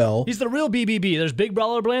NFL. He's the real BBB. There's Big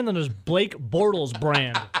Brawler brand, then there's Blake Bortles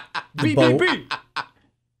brand. BBB.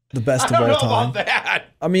 The best of all time. About that.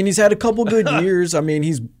 I mean, he's had a couple good years. I mean,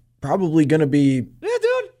 he's probably going to be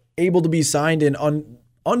able to be signed in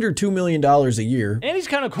under $2 million a year. And he's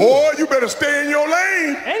kind of cool. Boy, you better stay in your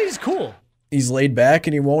lane. And he's cool. He's laid back,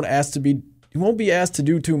 and he won't be asked to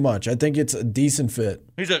do too much. I think it's a decent fit.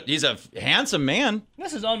 He's a handsome man.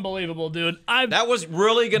 This is unbelievable, dude. That was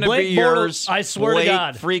really going to be Bortles, yours. I swear Blake to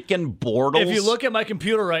God. Freaking Bortles. If you look at my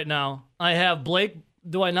computer right now, I have Blake.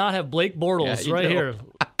 Do I not have Blake Bortles right here?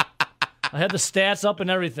 I had the stats up and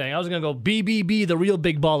everything. I was going to go BBB, the real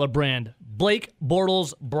big baller brand. Blake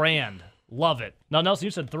Bortles brand. Love it. Now, Nelson,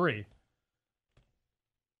 you said 3.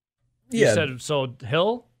 You Yeah. said, so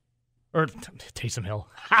Hill? Or Taysom Hill.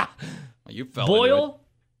 You fell Boyle,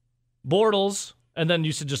 Bortles, and then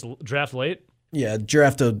you said just draft late? Yeah,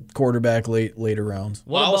 draft a quarterback later rounds.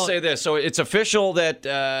 Well, I'll say this. So it's official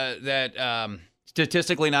that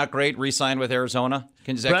statistically not great re-signed with Arizona.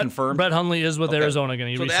 Is that confirmed? Brett Hundley is with Arizona again.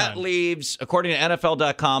 He so re-signed. that leaves, according to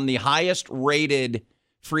NFL.com, the highest rated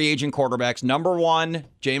free agent quarterbacks. Number 1,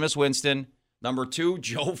 Jameis Winston. Number 2,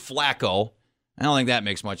 Joe Flacco. I don't think that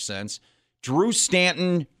makes much sense. Drew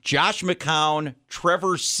Stanton, Josh McCown,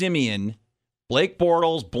 Trevor Siemian, Blake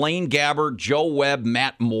Bortles, Blaine Gabbert, Joe Webb,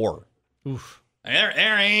 Matt Moore. Oof. There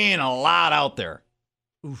ain't a lot out there.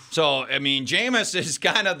 Oof. So, I mean, Jameis is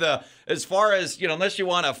kind of as far as, unless you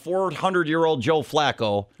want a 400-year-old Joe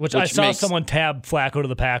Flacco. Which I saw someone tab Flacco to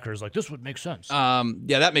the Packers. Like, this would make sense. Yeah,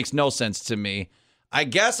 that makes no sense to me. I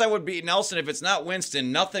guess I would be, Nelson, if it's not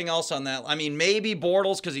Winston, nothing else on that. I mean, maybe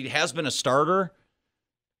Bortles because he has been a starter.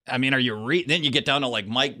 I mean, then you get down to like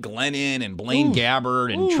Mike Glennon and Blaine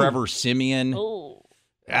Gabbert and Trevor Siemian.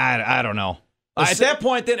 I don't know. At that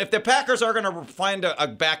point, then, if the Packers are going to find a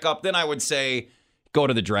backup, then I would say go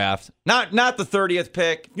to the draft. Not the 30th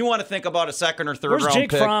pick. You want to think about a second or third round pick. Where's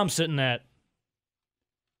Jake Fromm sitting at?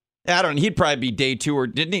 I don't know. He'd probably be day 2 or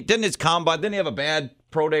didn't his combine? Didn't he have a bad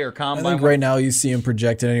pro day or combine? I think right now you see him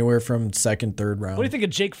projected anywhere from second, third round. What do you think of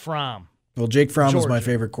Jake Fromm? Well, Jake Fromm is my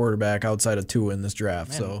favorite quarterback outside of Tua in this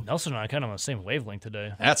draft. Man, so Nelson and I kind of on the same wavelength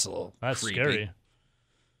today. That's a little That's creepy. Scary.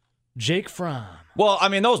 Jake Fromm. Well, I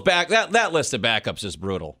mean, that list of backups is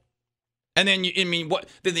brutal. And then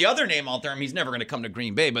then the other name out there, he's never going to come to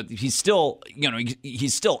Green Bay, but he's still,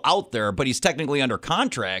 he's still out there, but he's technically under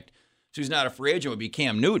contract, so he's not a free agent, would be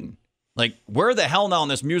Cam Newton. Like, where the hell now in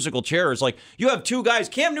this musical chair is like, you have 2 guys.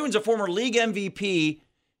 Cam Newton's a former league MVP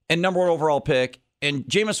and number 1 overall pick, and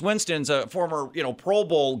Jameis Winston's a former, Pro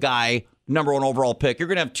Bowl guy, number 1 overall pick. You're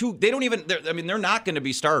going to have 2. They don't even, they're not going to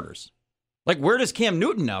be starters. Like, where does Cam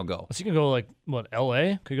Newton now go? Is he going to go, like, what,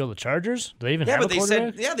 L.A.? Could he go to the Chargers? Do they even have a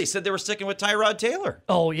quarterback? They said they were sticking with Tyrod Taylor.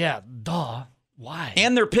 Oh, yeah. Duh. Why?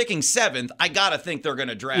 And they're picking 7th. I got to think they're going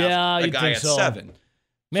to draft a guy at 7.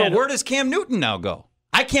 Man, so where does Cam Newton now go?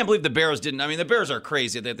 I can't believe the Bears didn't. I mean, the Bears are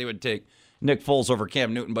crazy that they would take Nick Foles over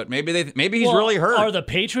Cam Newton, but maybe he's really hurt. Are the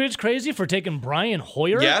Patriots crazy for taking Brian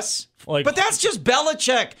Hoyer? Yes. But that's just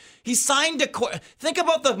Belichick. He signed think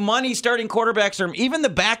about the money starting quarterbacks are, even the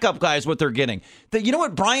backup guys, what they're getting. You know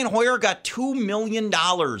what? Brian Hoyer got $2 million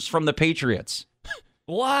from the Patriots.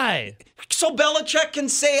 Why? So Belichick can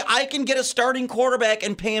say, I can get a starting quarterback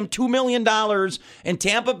and pay him $2 million, and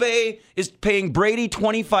Tampa Bay is paying Brady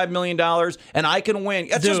 $25 million, and I can win.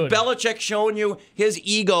 That's just Belichick showing you his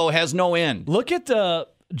ego has no end. Look at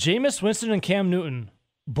Jameis Winston and Cam Newton.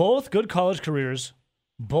 Both good college careers.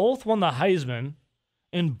 Both won the Heisman,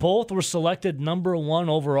 and both were selected number 1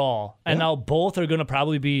 overall. And now both are going to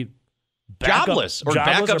probably be jobless or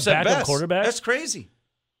backups at best. Quarterbacks. That's crazy.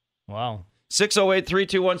 Wow.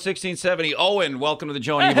 608-321-1670. Owen, welcome to the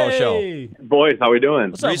Joe and Evo Show. Boys, how we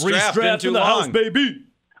doing? What's up, Reese Draft in the house, baby?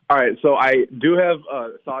 All right, so I do have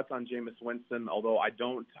thoughts on Jameis Winston, although I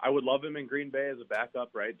would love him in Green Bay as a backup,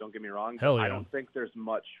 right? Don't get me wrong. Hell yeah. I don't think there's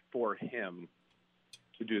much for him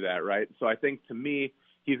to do that, right? So I think, to me,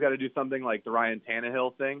 he's got to do something like the Ryan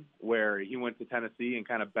Tannehill thing, where he went to Tennessee and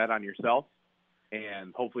kind of bet on yourself,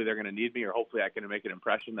 and hopefully they're going to need me, or hopefully I can make an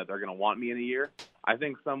impression that they're going to want me in a year. I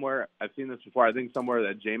think somewhere, I've seen this before, I think somewhere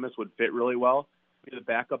that Jameis would fit really well is a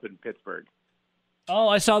backup in Pittsburgh. Oh,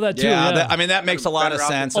 I saw that too. Yeah, yeah. that makes a lot of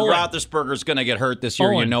sense. Roethlisberger's going to get hurt this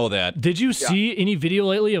year. You know that. Did you see any video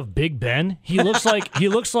lately of Big Ben? He looks like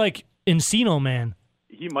Encino Man.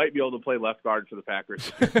 He might be able to play left guard for the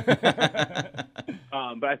Packers. But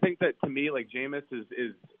I think that, to me, like, Jameis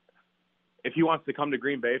is if he wants to come to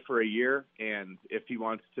Green Bay for a year, and if he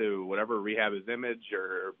wants to rehab his image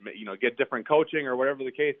or get different coaching or whatever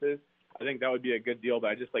the case is, I think that would be a good deal. But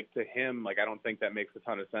I just, to him, I don't think that makes a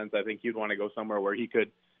ton of sense. I think he'd want to go somewhere where he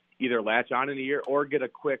could either latch on in a year or get a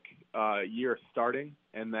quick year starting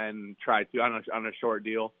and then try to on a short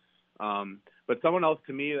deal. But someone else,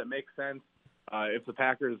 to me, that makes sense. If the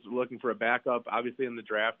Packers are looking for a backup, obviously in the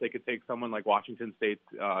draft, they could take someone like Washington State's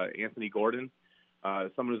Anthony Gordon,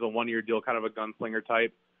 someone who's a one-year deal, kind of a gunslinger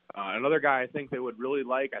type. Another guy I think they would really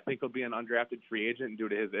like, I think he'll be an undrafted free agent due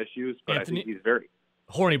to his issues, but I think he's very...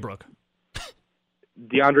 Hornibrook.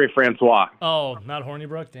 DeAndre Francois. Oh, not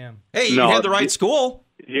Hornibrook? Damn. Hey, you had the right school.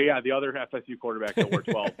 Yeah, the other FSU quarterback that wore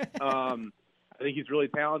 12. I think he's really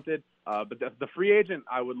talented. But the free agent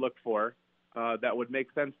I would look for that would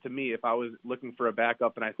make sense to me if I was looking for a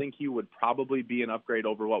backup, and I think he would probably be an upgrade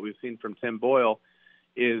over what we've seen from Tim Boyle,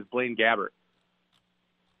 is Blaine Gabbert.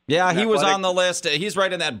 Yeah, he was on the list. He's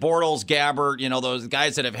right in that Bortles, Gabbert, those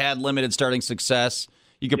guys that have had limited starting success.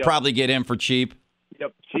 You could probably get him for cheap.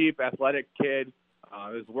 Yep, cheap, athletic kid.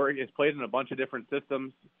 He's played in a bunch of different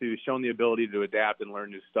systems. He's shown the ability to adapt and learn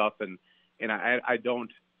new stuff. And I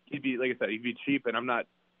don't. He'd be, like I said, he'd be cheap, and I'm not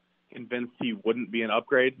convinced he wouldn't be an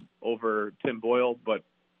upgrade over Tim Boyle, but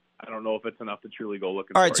I don't know if it's enough to truly go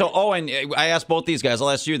looking for it. All right, so Owen, I asked both these guys. I'll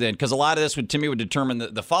ask you then, because a lot of this to me would determine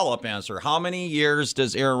the follow-up answer. How many years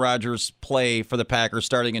does Aaron Rodgers play for the Packers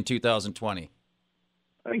starting in 2020?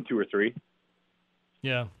 I think 2 or 3.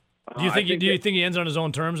 Yeah. Do you think he ends on his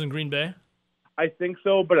own terms in Green Bay? I think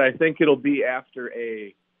so, but I think it'll be after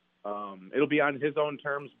it'll be on his own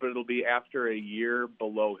terms, but it'll be after a year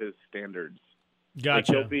below his standards.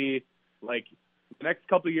 Gotcha. He'll be the next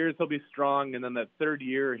couple of years he'll be strong, and then that third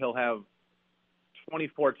year he'll have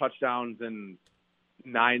 24 touchdowns and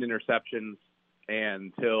 9 interceptions,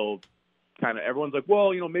 and he'll kind of everyone's like,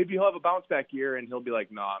 well, maybe he'll have a bounce back year, and he'll be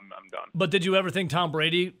like, no, I'm done. But did you ever think Tom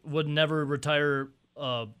Brady would never retire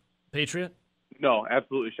Patriot? No,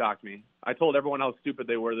 absolutely shocked me. I told everyone how stupid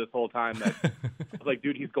they were this whole time. That I was like,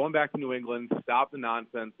 dude, he's going back to New England. Stop the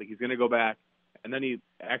nonsense. Like, he's going to go back. And then he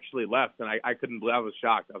actually left, and I couldn't believe. I was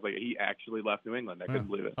shocked. I was like, he actually left New England. I couldn't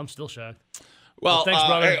believe it. I'm still shocked. Well, thanks,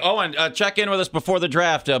 brother. Hey, Owen, check in with us before the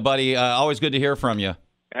draft, buddy. Always good to hear from you.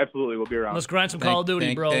 Absolutely. We'll be around. Let's grind some Call of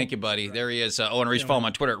Duty, bro. Thank you, buddy. There he is. Owen Reese. Follow him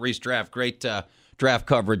on Twitter at Reese Draft. Great draft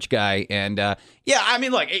coverage guy. And, I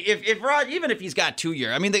mean, look, if Rod, even if he's got 2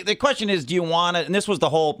 years, I mean, the question is, do you want it? And this was the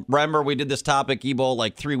whole, remember, we did this topic, Ebo,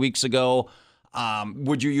 like 3 weeks ago.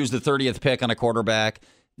 Would you use the 30th pick on a quarterback?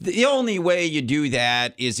 The only way you do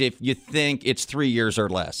that is if you think it's 3 years or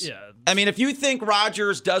less. Yeah. I mean, if you think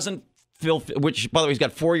Rodgers doesn't which, by the way, he's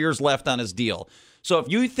got 4 years left on his deal. So if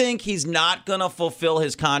you think he's not going to fulfill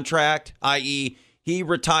his contract, i.e., he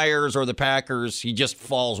retires or the Packers, he just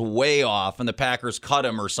falls way off and the Packers cut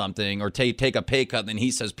him or something or take a pay cut and then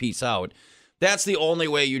he says peace out, that's the only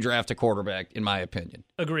way you draft a quarterback, in my opinion.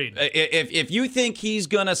 Agreed. If you think he's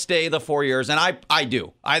going to stay the 4 years, and I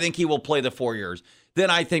do, I think he will play the 4 years,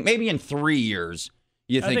 then I think maybe in 3 years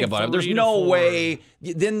you think about it. There's no way.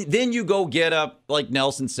 Then you go get like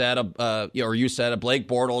Nelson said, or you said, a Blake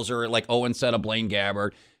Bortles, or like Owen said, a Blaine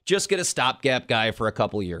Gabbert. Just get a stopgap guy for a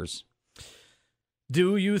couple years.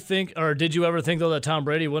 Do you think, or did you ever think, though, that Tom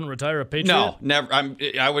Brady wouldn't retire a Patriot? No, never.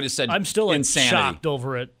 I would have said I'm still insanity. Shocked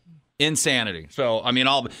over it. Insanity. So, I mean,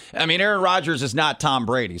 Aaron Rodgers is not Tom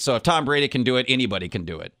Brady. So if Tom Brady can do it, anybody can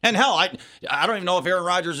do it. And hell, I don't even know if Aaron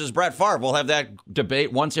Rodgers is Brett Favre. We'll have that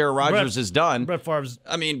debate once Aaron Rodgers is done. Brett Favre's.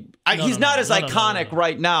 I mean, he's not as iconic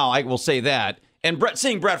right now. I will say that. And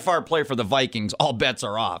seeing Brett Favre play for the Vikings, all bets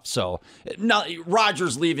are off. So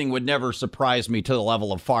Rodgers leaving would never surprise me to the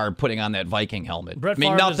level of Favre putting on that Viking helmet.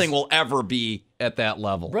 Nothing will ever be at that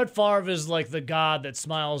level. Brett Favre is like the god that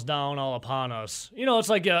smiles down all upon us. You know, it's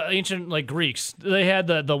like ancient Greeks. They had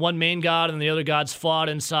the one main god and the other gods fought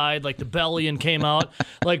inside, like the belly and came out.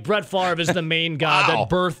 Like Brett Favre is the main god that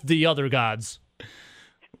birthed the other gods.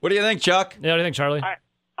 What do you think, Chuck? Yeah, what do you think, Charlie?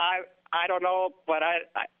 I don't know, but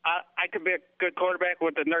I could be a good quarterback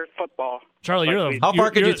with the Nerf football. Charlie, how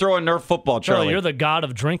far could you throw a Nerf football, Charlie? You're the god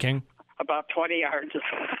of drinking. About 20 yards.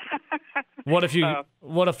 What if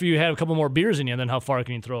you had a couple more beers in you? Then how far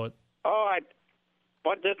can you throw it?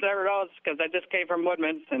 Just never knows, because I just came from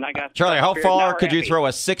Woodman's and I got. Charlie, how far could you throw a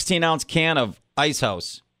 16-ounce can of Ice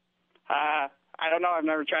House? I don't know. I've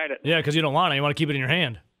never tried it. Yeah, because you don't want it. You want to keep it in your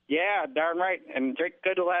hand. Yeah, darn right. And drink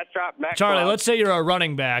good to last drop. Back Charlie, let's say you're a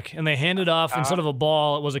running back and they hand it off instead of a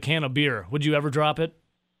ball, it was a can of beer. Would you ever drop it?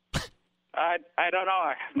 I don't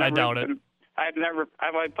know. I doubt it.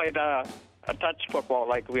 I've only played a touch football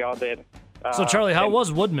like we all did. So, Charlie, how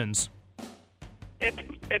was Woodman's?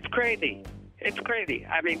 It's crazy. It's crazy.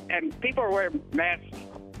 I mean, and people are wearing masks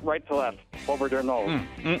right to left over their nose.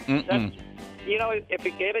 You know, if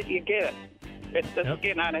you get it, you get it. It's just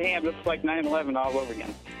getting out of hand. It's like 9/11 all over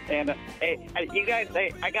again. And hey, you guys,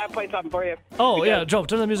 I gotta play something for you. Oh yeah, Joe,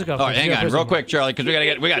 turn the music off. Oh, hang on, real quick, Charlie, because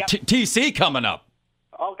we got TC coming up.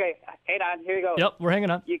 Okay, hang on. Here you go. Yep, we're hanging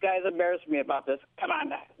on. You guys embarrassed me about this. Come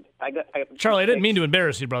on, Charlie, I didn't mean to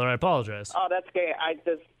embarrass you, brother. I apologize. Oh, that's okay.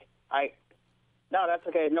 No, that's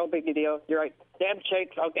okay. No big deal. You're right. Damn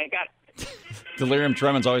shakes. Okay, got it. Delirium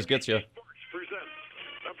tremens always gets you. Present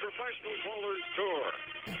the Professional Bowlers Tour.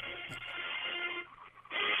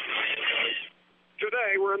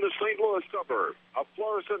 Today, we're in the St. Louis suburb of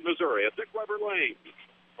Florissant, Missouri, at Dick Weber Lane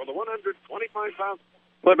for the 125,000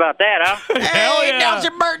 What about that, huh? Hell yeah.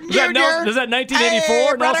 Nelson Burton Jr. Is that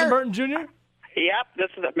 1984 Nelson Burton Jr.? Yep, this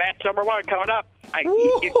is match number 1 coming up.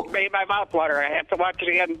 You made my mouth water. I have to watch it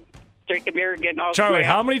again. Drink a beer and get all Charlie, sweat.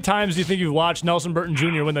 how many times do you think you've watched Nelson Burton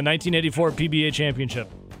Jr. win the 1984 PBA championship?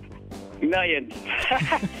 Millions.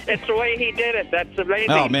 It's the way he did it. That's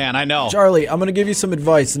amazing. Oh, man, I know. Charlie, I'm going to give you some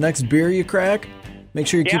advice. The next beer you crack, make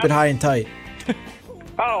sure you keep it high and tight.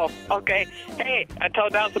 Oh, okay. Hey, I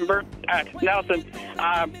told Nelson,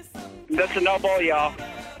 this is no bowl, y'all.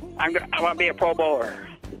 I want to be a pro bowler.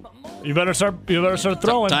 You better start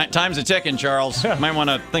throwing. Time's a ticking, Charles. Might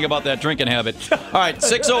want to think about that drinking habit. All right,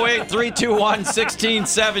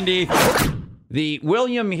 608-321-1670. The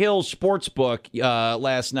William Hill Sportsbook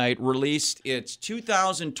last night released its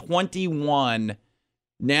 2021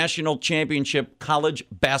 National Championship College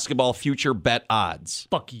Basketball Future Bet odds.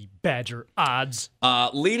 Bucky Badger odds.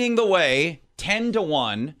 Leading the way,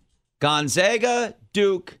 10-1, Gonzaga,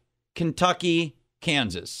 Duke, Kentucky,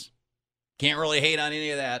 Kansas. Can't really hate on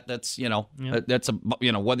any of that. That's, that's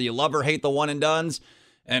whether you love or hate the one and dones.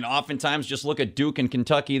 And oftentimes just look at Duke and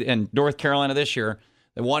Kentucky and North Carolina this year.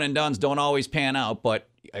 The one and dones don't always pan out, but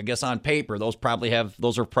I guess on paper, those are probably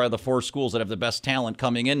the 4 schools that have the best talent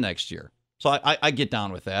coming in next year. So I get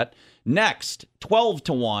down with that. Next,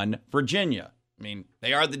 12-1, Virginia. I mean,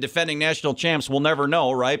 they are the defending national champs. We'll never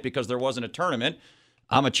know, right? Because there wasn't a tournament.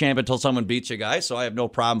 I'm a champ until someone beats you guys, so I have no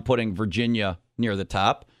problem putting Virginia near the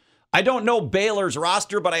top. I don't know Baylor's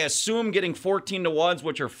roster, but I assume getting 14-1s,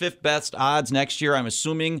 which are 5th best odds next year, I'm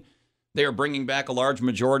assuming they are bringing back a large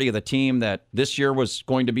majority of the team that this year was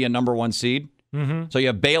going to be a number 1 seed. Mm-hmm. So you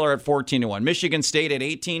have Baylor at 14-1. Michigan State at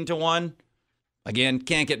 18-1. Again,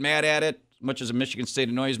 can't get mad at it. As much as Michigan State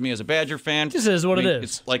annoys me as a Badger fan. This is what it is.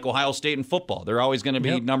 It's like Ohio State in football. They're always going to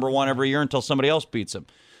be number 1 every year until somebody else beats them.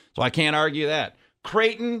 So I can't argue that.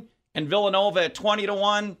 Creighton and Villanova at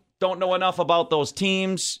 20-1. Don't know enough about those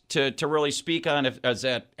teams to really speak on if is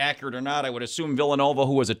that accurate or not. I would assume Villanova,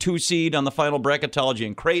 who was a 2 seed on the final bracketology,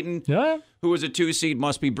 and Creighton, who was a 2 seed,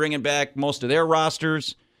 must be bringing back most of their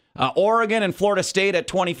rosters. Oregon and Florida State at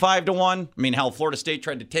 25-1. I mean, hell, Florida State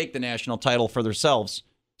tried to take the national title for themselves,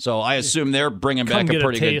 so I assume they're bringing back a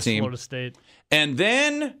pretty good team. Florida State. And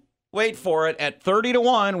then, wait for it, at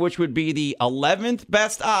 30-1, which would be the 11th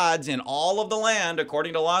best odds in all of the land,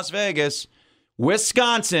 according to Las Vegas.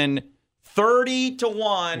 Wisconsin,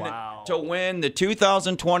 30-1 to win the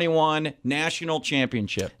 2021 national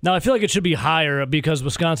championship. Now, I feel like it should be higher because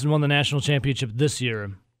Wisconsin won the national championship this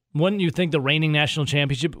year. Wouldn't you think the reigning national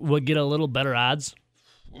championship would get a little better odds?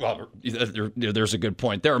 Well, there's a good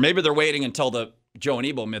point there. Maybe they're waiting until the Joe and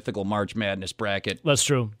Ebo mythical March Madness bracket. That's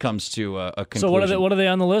true. Comes to a conclusion. So what are they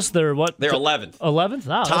on the list? They're what? They're 11th. 11th?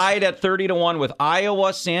 Oh, tied at 30-1 with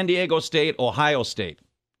Iowa, San Diego State, Ohio State.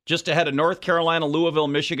 Just ahead of North Carolina, Louisville,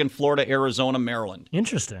 Michigan, Florida, Arizona, Maryland.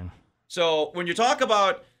 Interesting. So when you talk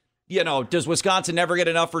about, does Wisconsin never get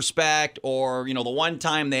enough respect? Or, the one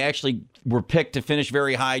time they actually were picked to finish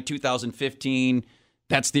very high, 2015,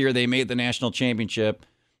 that's the year they made the national championship.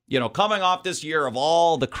 Coming off this year of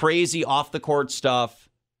all the crazy off-the-court stuff,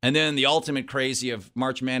 and then the ultimate crazy of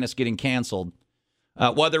March Madness getting canceled,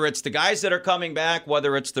 whether it's the guys that are coming back,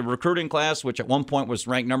 whether it's the recruiting class, which at one point was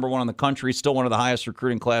ranked number 1 in the country, still one of the highest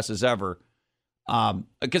recruiting classes ever.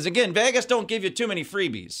 Because, again, Vegas don't give you too many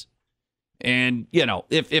freebies. And,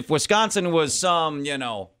 if Wisconsin was some,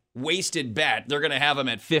 wasted bet, they're going to have them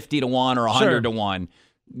at 50-1 or 100-1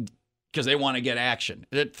 because they want to get action.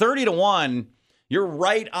 At 30-1, you're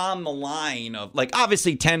right on the line of,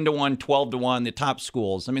 obviously 10-1, 12-1, the top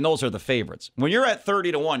schools. I mean, those are the favorites. When you're at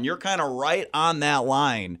 30-1, you're kind of right on that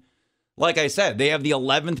line. Like I said, they have the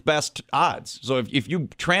 11th best odds. So if you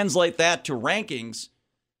translate that to rankings,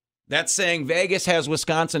 that's saying Vegas has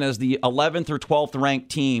Wisconsin as the 11th or 12th ranked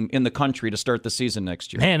team in the country to start the season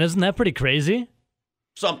next year. Man, isn't that pretty crazy?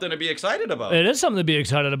 Something to be excited about. It is something to be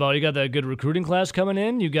excited about. You got that good recruiting class coming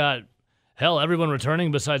in. You got, everyone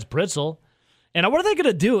returning besides Pritzl. And what are they going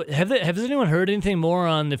to do? Has anyone heard anything more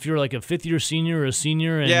on if you're like a 5th-year senior or a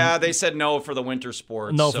senior? Yeah, they said no for the winter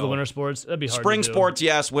sports. No for the winter sports? That'd be hard Spring to do. sports,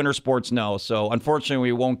 yes. Winter sports, no. So, unfortunately,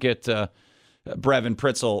 we won't get Brevin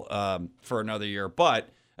Pritzl for another year. But,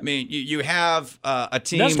 I mean, you have a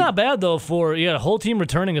team. That's not bad, though, you got a whole team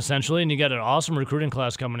returning, essentially, and you got an awesome recruiting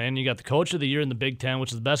class coming in. You got the coach of the year in the Big Ten,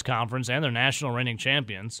 which is the best conference, and they're national reigning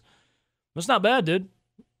champions. That's not bad, dude.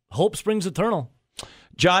 Hope springs eternal.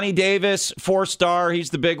 Johnny Davis, 4-star. He's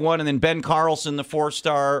the big one. And then Ben Carlson, the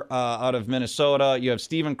 4-star out of Minnesota. You have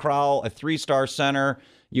Stephen Crowell, a 3-star center.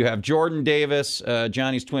 You have Jordan Davis,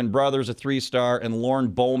 Johnny's twin brothers, a 3-star. And Lauren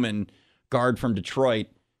Bowman, guard from Detroit,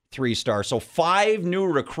 3-star. So 5 new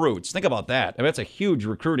recruits. Think about that. I mean, that's a huge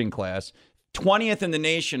recruiting class. 20th in the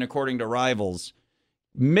nation, according to Rivals.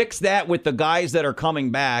 Mix that with the guys that are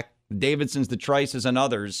coming back, Davidsons, the Trices, and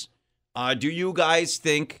others. Do you guys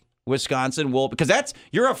think Wisconsin will? Because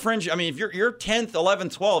you're a fringe. I mean, if you're 10th,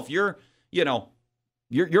 11th, 12th,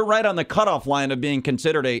 you're right on the cutoff line of being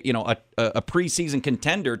considered a preseason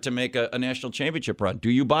contender to make a national championship run. Do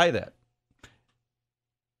you buy that?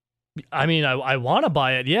 I mean, I want to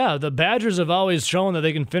buy it. Yeah, the Badgers have always shown that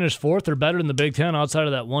they can finish 4th or better in the Big Ten outside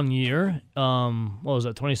of that 1 year. What was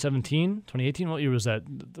that, 2017, 2018? What year was that?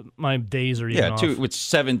 My days are even off. It's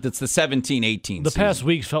the 17-18 The past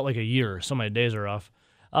week felt like a year, so my days are off.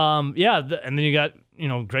 And then you got,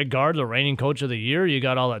 Greg Gard, the reigning coach of the year. You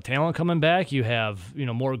got all that talent coming back. You have,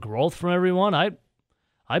 more growth from everyone.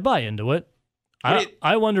 I buy into it.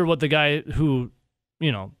 I wonder what the guy who,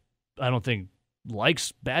 I don't think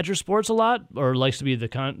likes Badger sports a lot or likes to be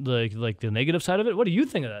the negative side of it. What do you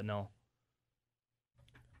think of that, Noel?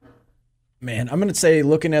 Man, I'm going to say,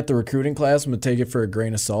 looking at the recruiting class, I'm going to take it for a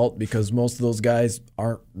grain of salt because most of those guys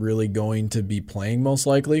aren't really going to be playing most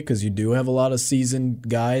likely because you do have a lot of seasoned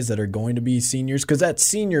guys that are going to be seniors because that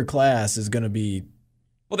senior class is going to be...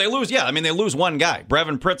 Well, they lose, they lose one guy,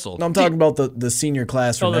 Brevin Pritzel. No, I'm talking about the senior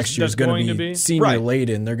class for next year is going to be senior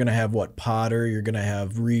laden. They're going to have, Potter, you're going to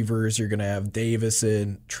have Reavers, you're going to have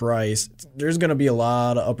Davison, Trice. There's going to be a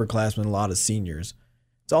lot of upperclassmen, a lot of seniors.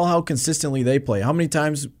 It's all how consistently they play. How many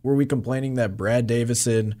times were we complaining that Brad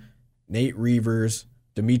Davison, Nate Reavers,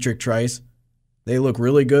 Demetric Trice, they look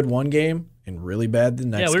really good one game and really bad the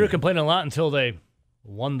next game? Yeah, we were complaining a lot until they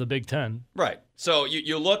won the Big Ten. Right. So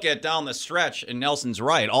you look at down the stretch, and Nelson's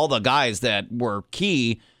right, all the guys that were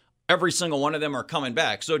key, every single one of them are coming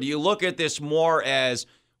back. So do you look at this more as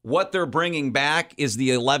what they're bringing back is the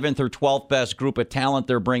 11th or 12th best group of talent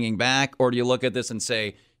they're bringing back, or do you look at this and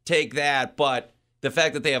say, take that, but the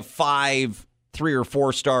fact that they have 5 3- or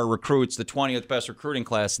 4-star recruits, the 20th best recruiting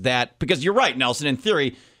class, because you're right, Nelson, in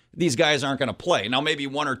theory, these guys aren't going to play. Now, maybe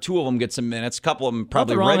 1 or 2 of them get some minutes. A couple of them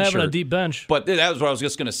probably redshirt. Having a deep bench. But that was what I was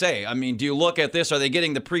just going to say. I mean, do you look at this? Are they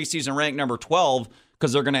getting the preseason rank number 12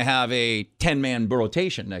 because they're going to have a 10-man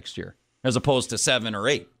rotation next year as opposed to 7 or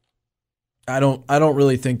 8? I don't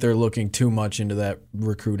really think they're looking too much into that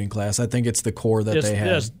recruiting class. I think it's the core that they have.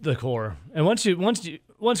 Yes, the core. And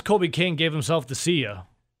once Kobe King gave himself to see you,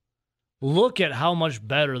 look at how much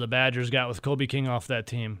better the Badgers got with Kobe King off that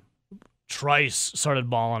team. Trice started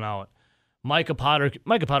balling out. Micah Potter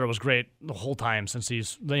was great the whole time since the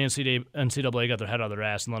NCAA got their head out of their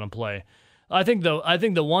ass and let him play. I think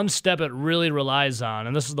the one step it really relies on,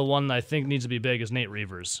 and this is the one that I think needs to be big, is Nate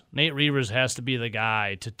Reavers. Nate Reavers has to be the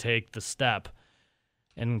guy to take the step.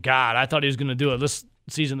 And God, I thought he was going to do it this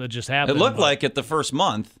season that just happened. It looked like it the first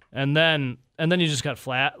month. And then you just got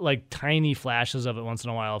tiny flashes of it once in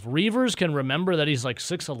a while. If Reavers can remember that he's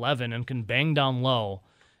 6'11" and can bang down low,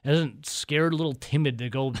 isn't scared, a little timid to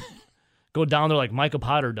go down there like Micah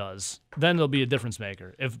Potter does, then they'll be a difference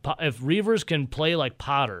maker. If Reavers can play like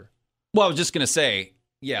Potter. Well, I was just going to say,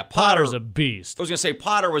 yeah, Potter's a beast. I was going to say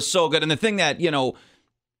Potter was so good. And the thing that,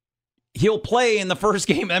 he'll play in the first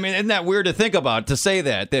game. I mean, isn't that weird to think about, to say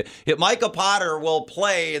that Micah Potter will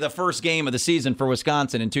play the first game of the season for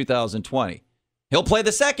Wisconsin in 2020. He'll play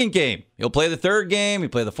the second game. He'll play the third game. He'll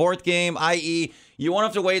play the fourth game, i.e., you won't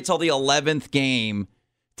have to wait till the 11th game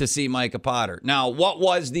to see Micah Potter. Now, what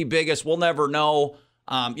was the biggest? We'll never know.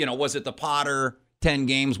 Was it the Potter 10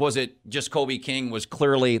 games? Was it just Kobe King was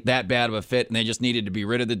clearly that bad of a fit and they just needed to be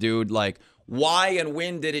rid of the dude? Why and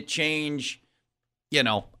when did it change?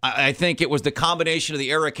 I think it was the combination of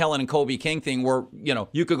the Eric Helen and Kobe King thing where,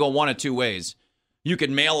 you could go one of two ways. You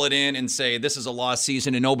could mail it in and say this is a lost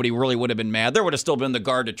season and nobody really would have been mad. There would have still been the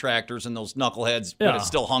guard detractors and those knuckleheads would have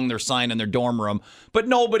still hung their sign in their dorm room. But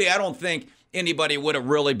nobody, I don't think anybody would have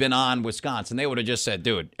really been on Wisconsin. They would have just said,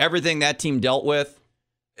 dude, everything that team dealt with,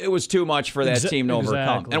 it was too much for that team to overcome.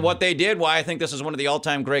 Exactly. And what they did, why I think this is one of the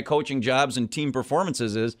all-time great coaching jobs and team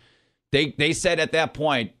performances, is they said at that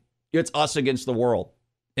point, it's us against the world.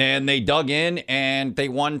 And they dug in and they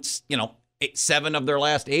won, 7 of their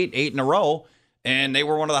last 8 in a row. And they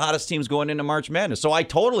were one of the hottest teams going into March Madness. So I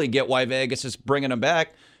totally get why Vegas is bringing them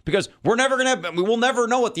back, because we will never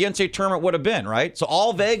know what the NCAA tournament would have been, right? So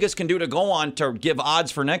all Vegas can do to go on to give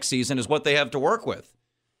odds for next season is what they have to work with.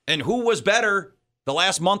 And who was better the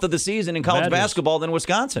last month of the season in college basketball than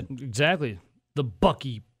Wisconsin? Exactly. The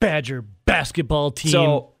Bucky Badger basketball team.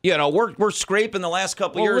 So, we're scraping the last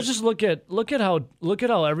couple years. Let's just look at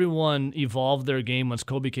how everyone evolved their game once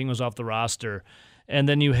Kobe King was off the roster. And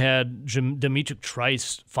then you had Demetric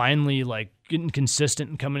Trice finally like getting consistent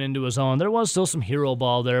and coming into his own. There was still some hero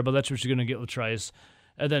ball there, but that's what you're going to get with Trice.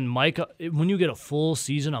 And then Micah, when you get a full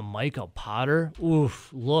season of Micah Potter, oof,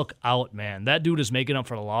 look out, man. That dude is making up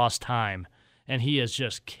for the lost time, and he is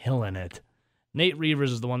just killing it. Nate Reavers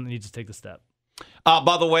is the one that needs to take the step.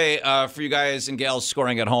 By the way, for you guys and gals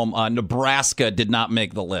scoring at home, Nebraska did not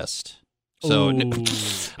make the list. So you mean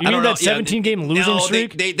that 17-game losing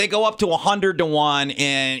streak? They go up to 100-1,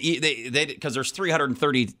 and they because there's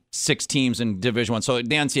 336 teams in Division I, so the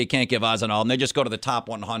NCAA can't give odds on all, and they just go to the top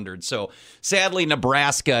 100. So sadly,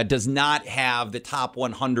 Nebraska does not have the top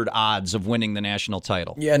 100 odds of winning the national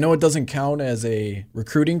title. Yeah, no, it doesn't count as a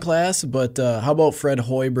recruiting class, but how about Fred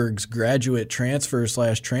Hoiberg's graduate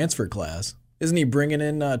transfer/transfer class? Isn't he bringing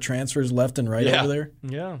in transfers left and right over there?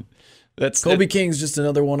 Yeah. Kobe King's just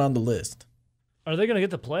another one on the list. Are they going to get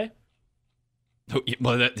to play?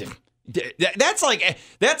 Well, that's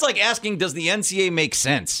like asking, does the NCAA make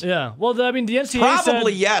sense? Yeah. Well, I mean, the NCAA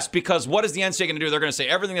probably yes, because what is the NCAA going to do? They're going to say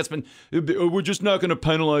everything that's been. We're just not going to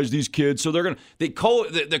penalize these kids. So they're going to the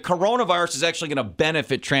coronavirus is actually going to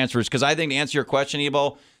benefit transfers, because I think, to answer your question,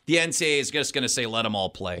 Ebo, the NCAA is just going to say let them all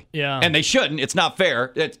play. Yeah. And they shouldn't. It's not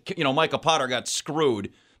fair. Micah Potter got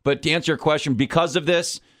screwed. But to answer your question, because of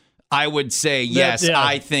this, I would say yes. Yeah.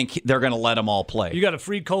 I think they're going to let them all play. You got a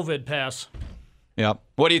free COVID pass. Yep.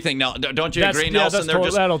 What do you think, Nelson? Don't you agree, Nelson?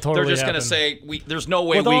 That'll totally they're just going to say there's no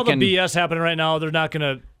way with we all can. With all the BS happening right now, they're not going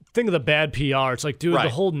to think of the bad PR. It's like, dude, the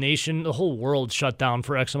whole nation, the whole world shut down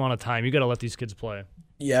for X amount of time. You got to let these kids play.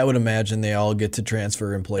 Yeah, I would imagine they all get to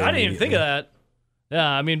transfer and play. I didn't even think of that. Yeah,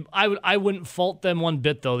 I mean, I wouldn't fault them one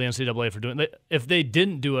bit, though, the NCAA, for doing it. If they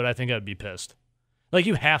didn't do it, I think I'd be pissed. Like,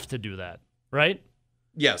 you have to do that, right?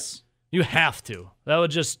 Yes. You have to. That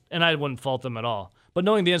would just, and I wouldn't fault them at all. But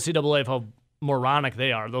knowing the NCAA, how moronic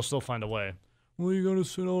they are, they'll still find a way. Well, you got to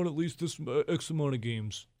sit out at least this X amount of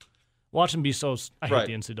games. Watch them be so. I hate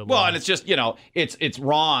the NCAA. Well, and it's just, it's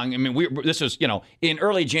wrong. I mean, this is, in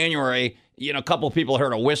early January, a couple of people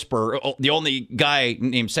heard a whisper. The only guy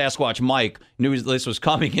named Sasquatch Mike knew this was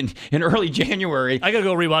coming in early January. I got to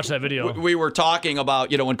go rewatch that video. We were talking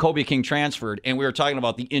about, when Kobe King transferred, and we were talking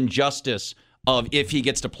about the injustice of if he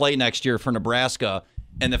gets to play next year for Nebraska,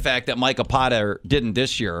 and the fact that Micah Potter didn't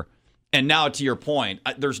this year. And now, to your point,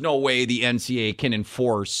 there's no way the NCAA can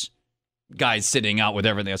enforce guys sitting out with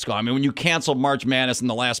everything that's going on. I mean, when you cancel March Madness in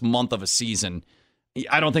the last month of a season,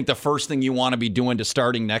 I don't think the first thing you want to be doing to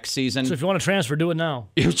starting next season. So if you want to transfer, do it now.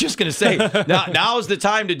 I was just going to say, now is the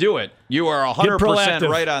time to do it. You are 100%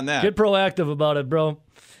 right on that. Get proactive about it, bro.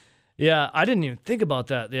 Yeah, I didn't even think about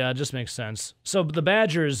that. Yeah, it just makes sense. So the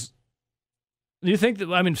Badgers, do you think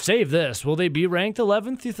that, save this. Will they be ranked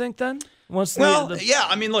 11th, you think, then? Yeah.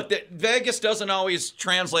 I mean, look, Vegas doesn't always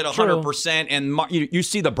translate 100%, and you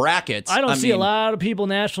see the brackets. I don't see a lot of people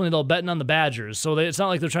nationally, though, betting on the Badgers, so it's not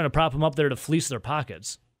like they're trying to prop them up there to fleece their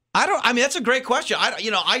pockets. That's a great question.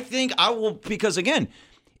 I think I will, because, again,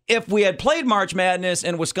 if we had played March Madness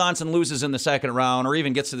and Wisconsin loses in the second round or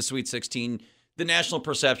even gets to the Sweet 16, the national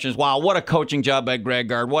perception is, wow, what a coaching job by Greg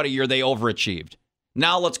Gard. What a year. They overachieved.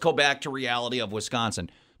 Now let's go back to reality of Wisconsin.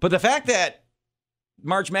 But the fact that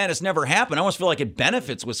March Madness never happened, I almost feel like it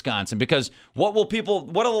benefits Wisconsin, because what will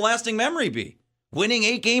the lasting memory be? Winning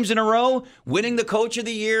 8 games in a row, winning the Coach of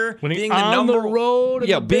the Year, being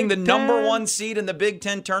the number 1 seed in the Big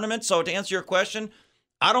Ten tournament. So to answer your question,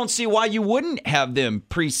 I don't see why you wouldn't have them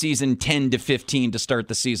preseason 10 to 15 to start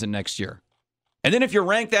the season next year. And then if you're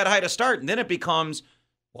ranked that high to start, then it becomes,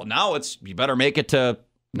 well, now you better make it to.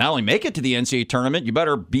 Not only make it to the NCAA tournament, you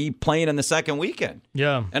better be playing in the second weekend.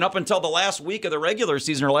 Yeah. And up until the last week of the regular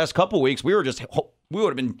season, or last couple of weeks, we would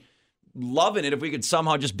have been loving it if we could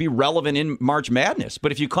somehow just be relevant in March Madness.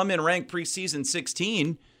 But if you come in ranked preseason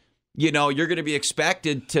 16, you're going to be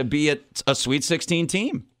expected to be at a Sweet 16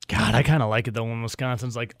 team. God, I kind of like it, though, when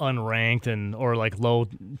Wisconsin's like unranked or like low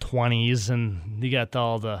 20s, and you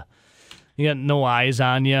got no eyes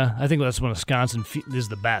on you. I think that's when Wisconsin is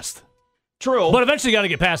the best. True. But eventually you got to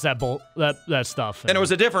get past that stuff. And it was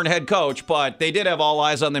a different head coach, but they did have all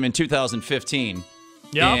eyes on them in 2015.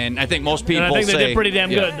 Yeah. And I think most people they did pretty damn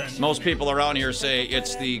good then. Most people around here say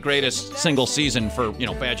it's the greatest single season for,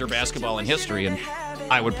 Badger basketball in history, and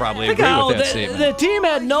I would probably agree with that statement. The team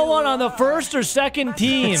had no one on the first or second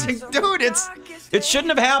team. Dude, it shouldn't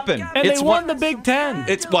have happened. And they won the Big Ten.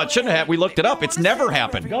 It shouldn't have. We looked it up. It's never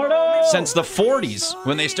happened. Gardo! Since the 40s,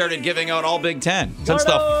 when they started giving out all Big Ten. Since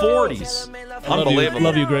the 40s. Unbelievable.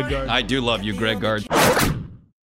 Love you, Greg Gard. I do love you, Greg Gard.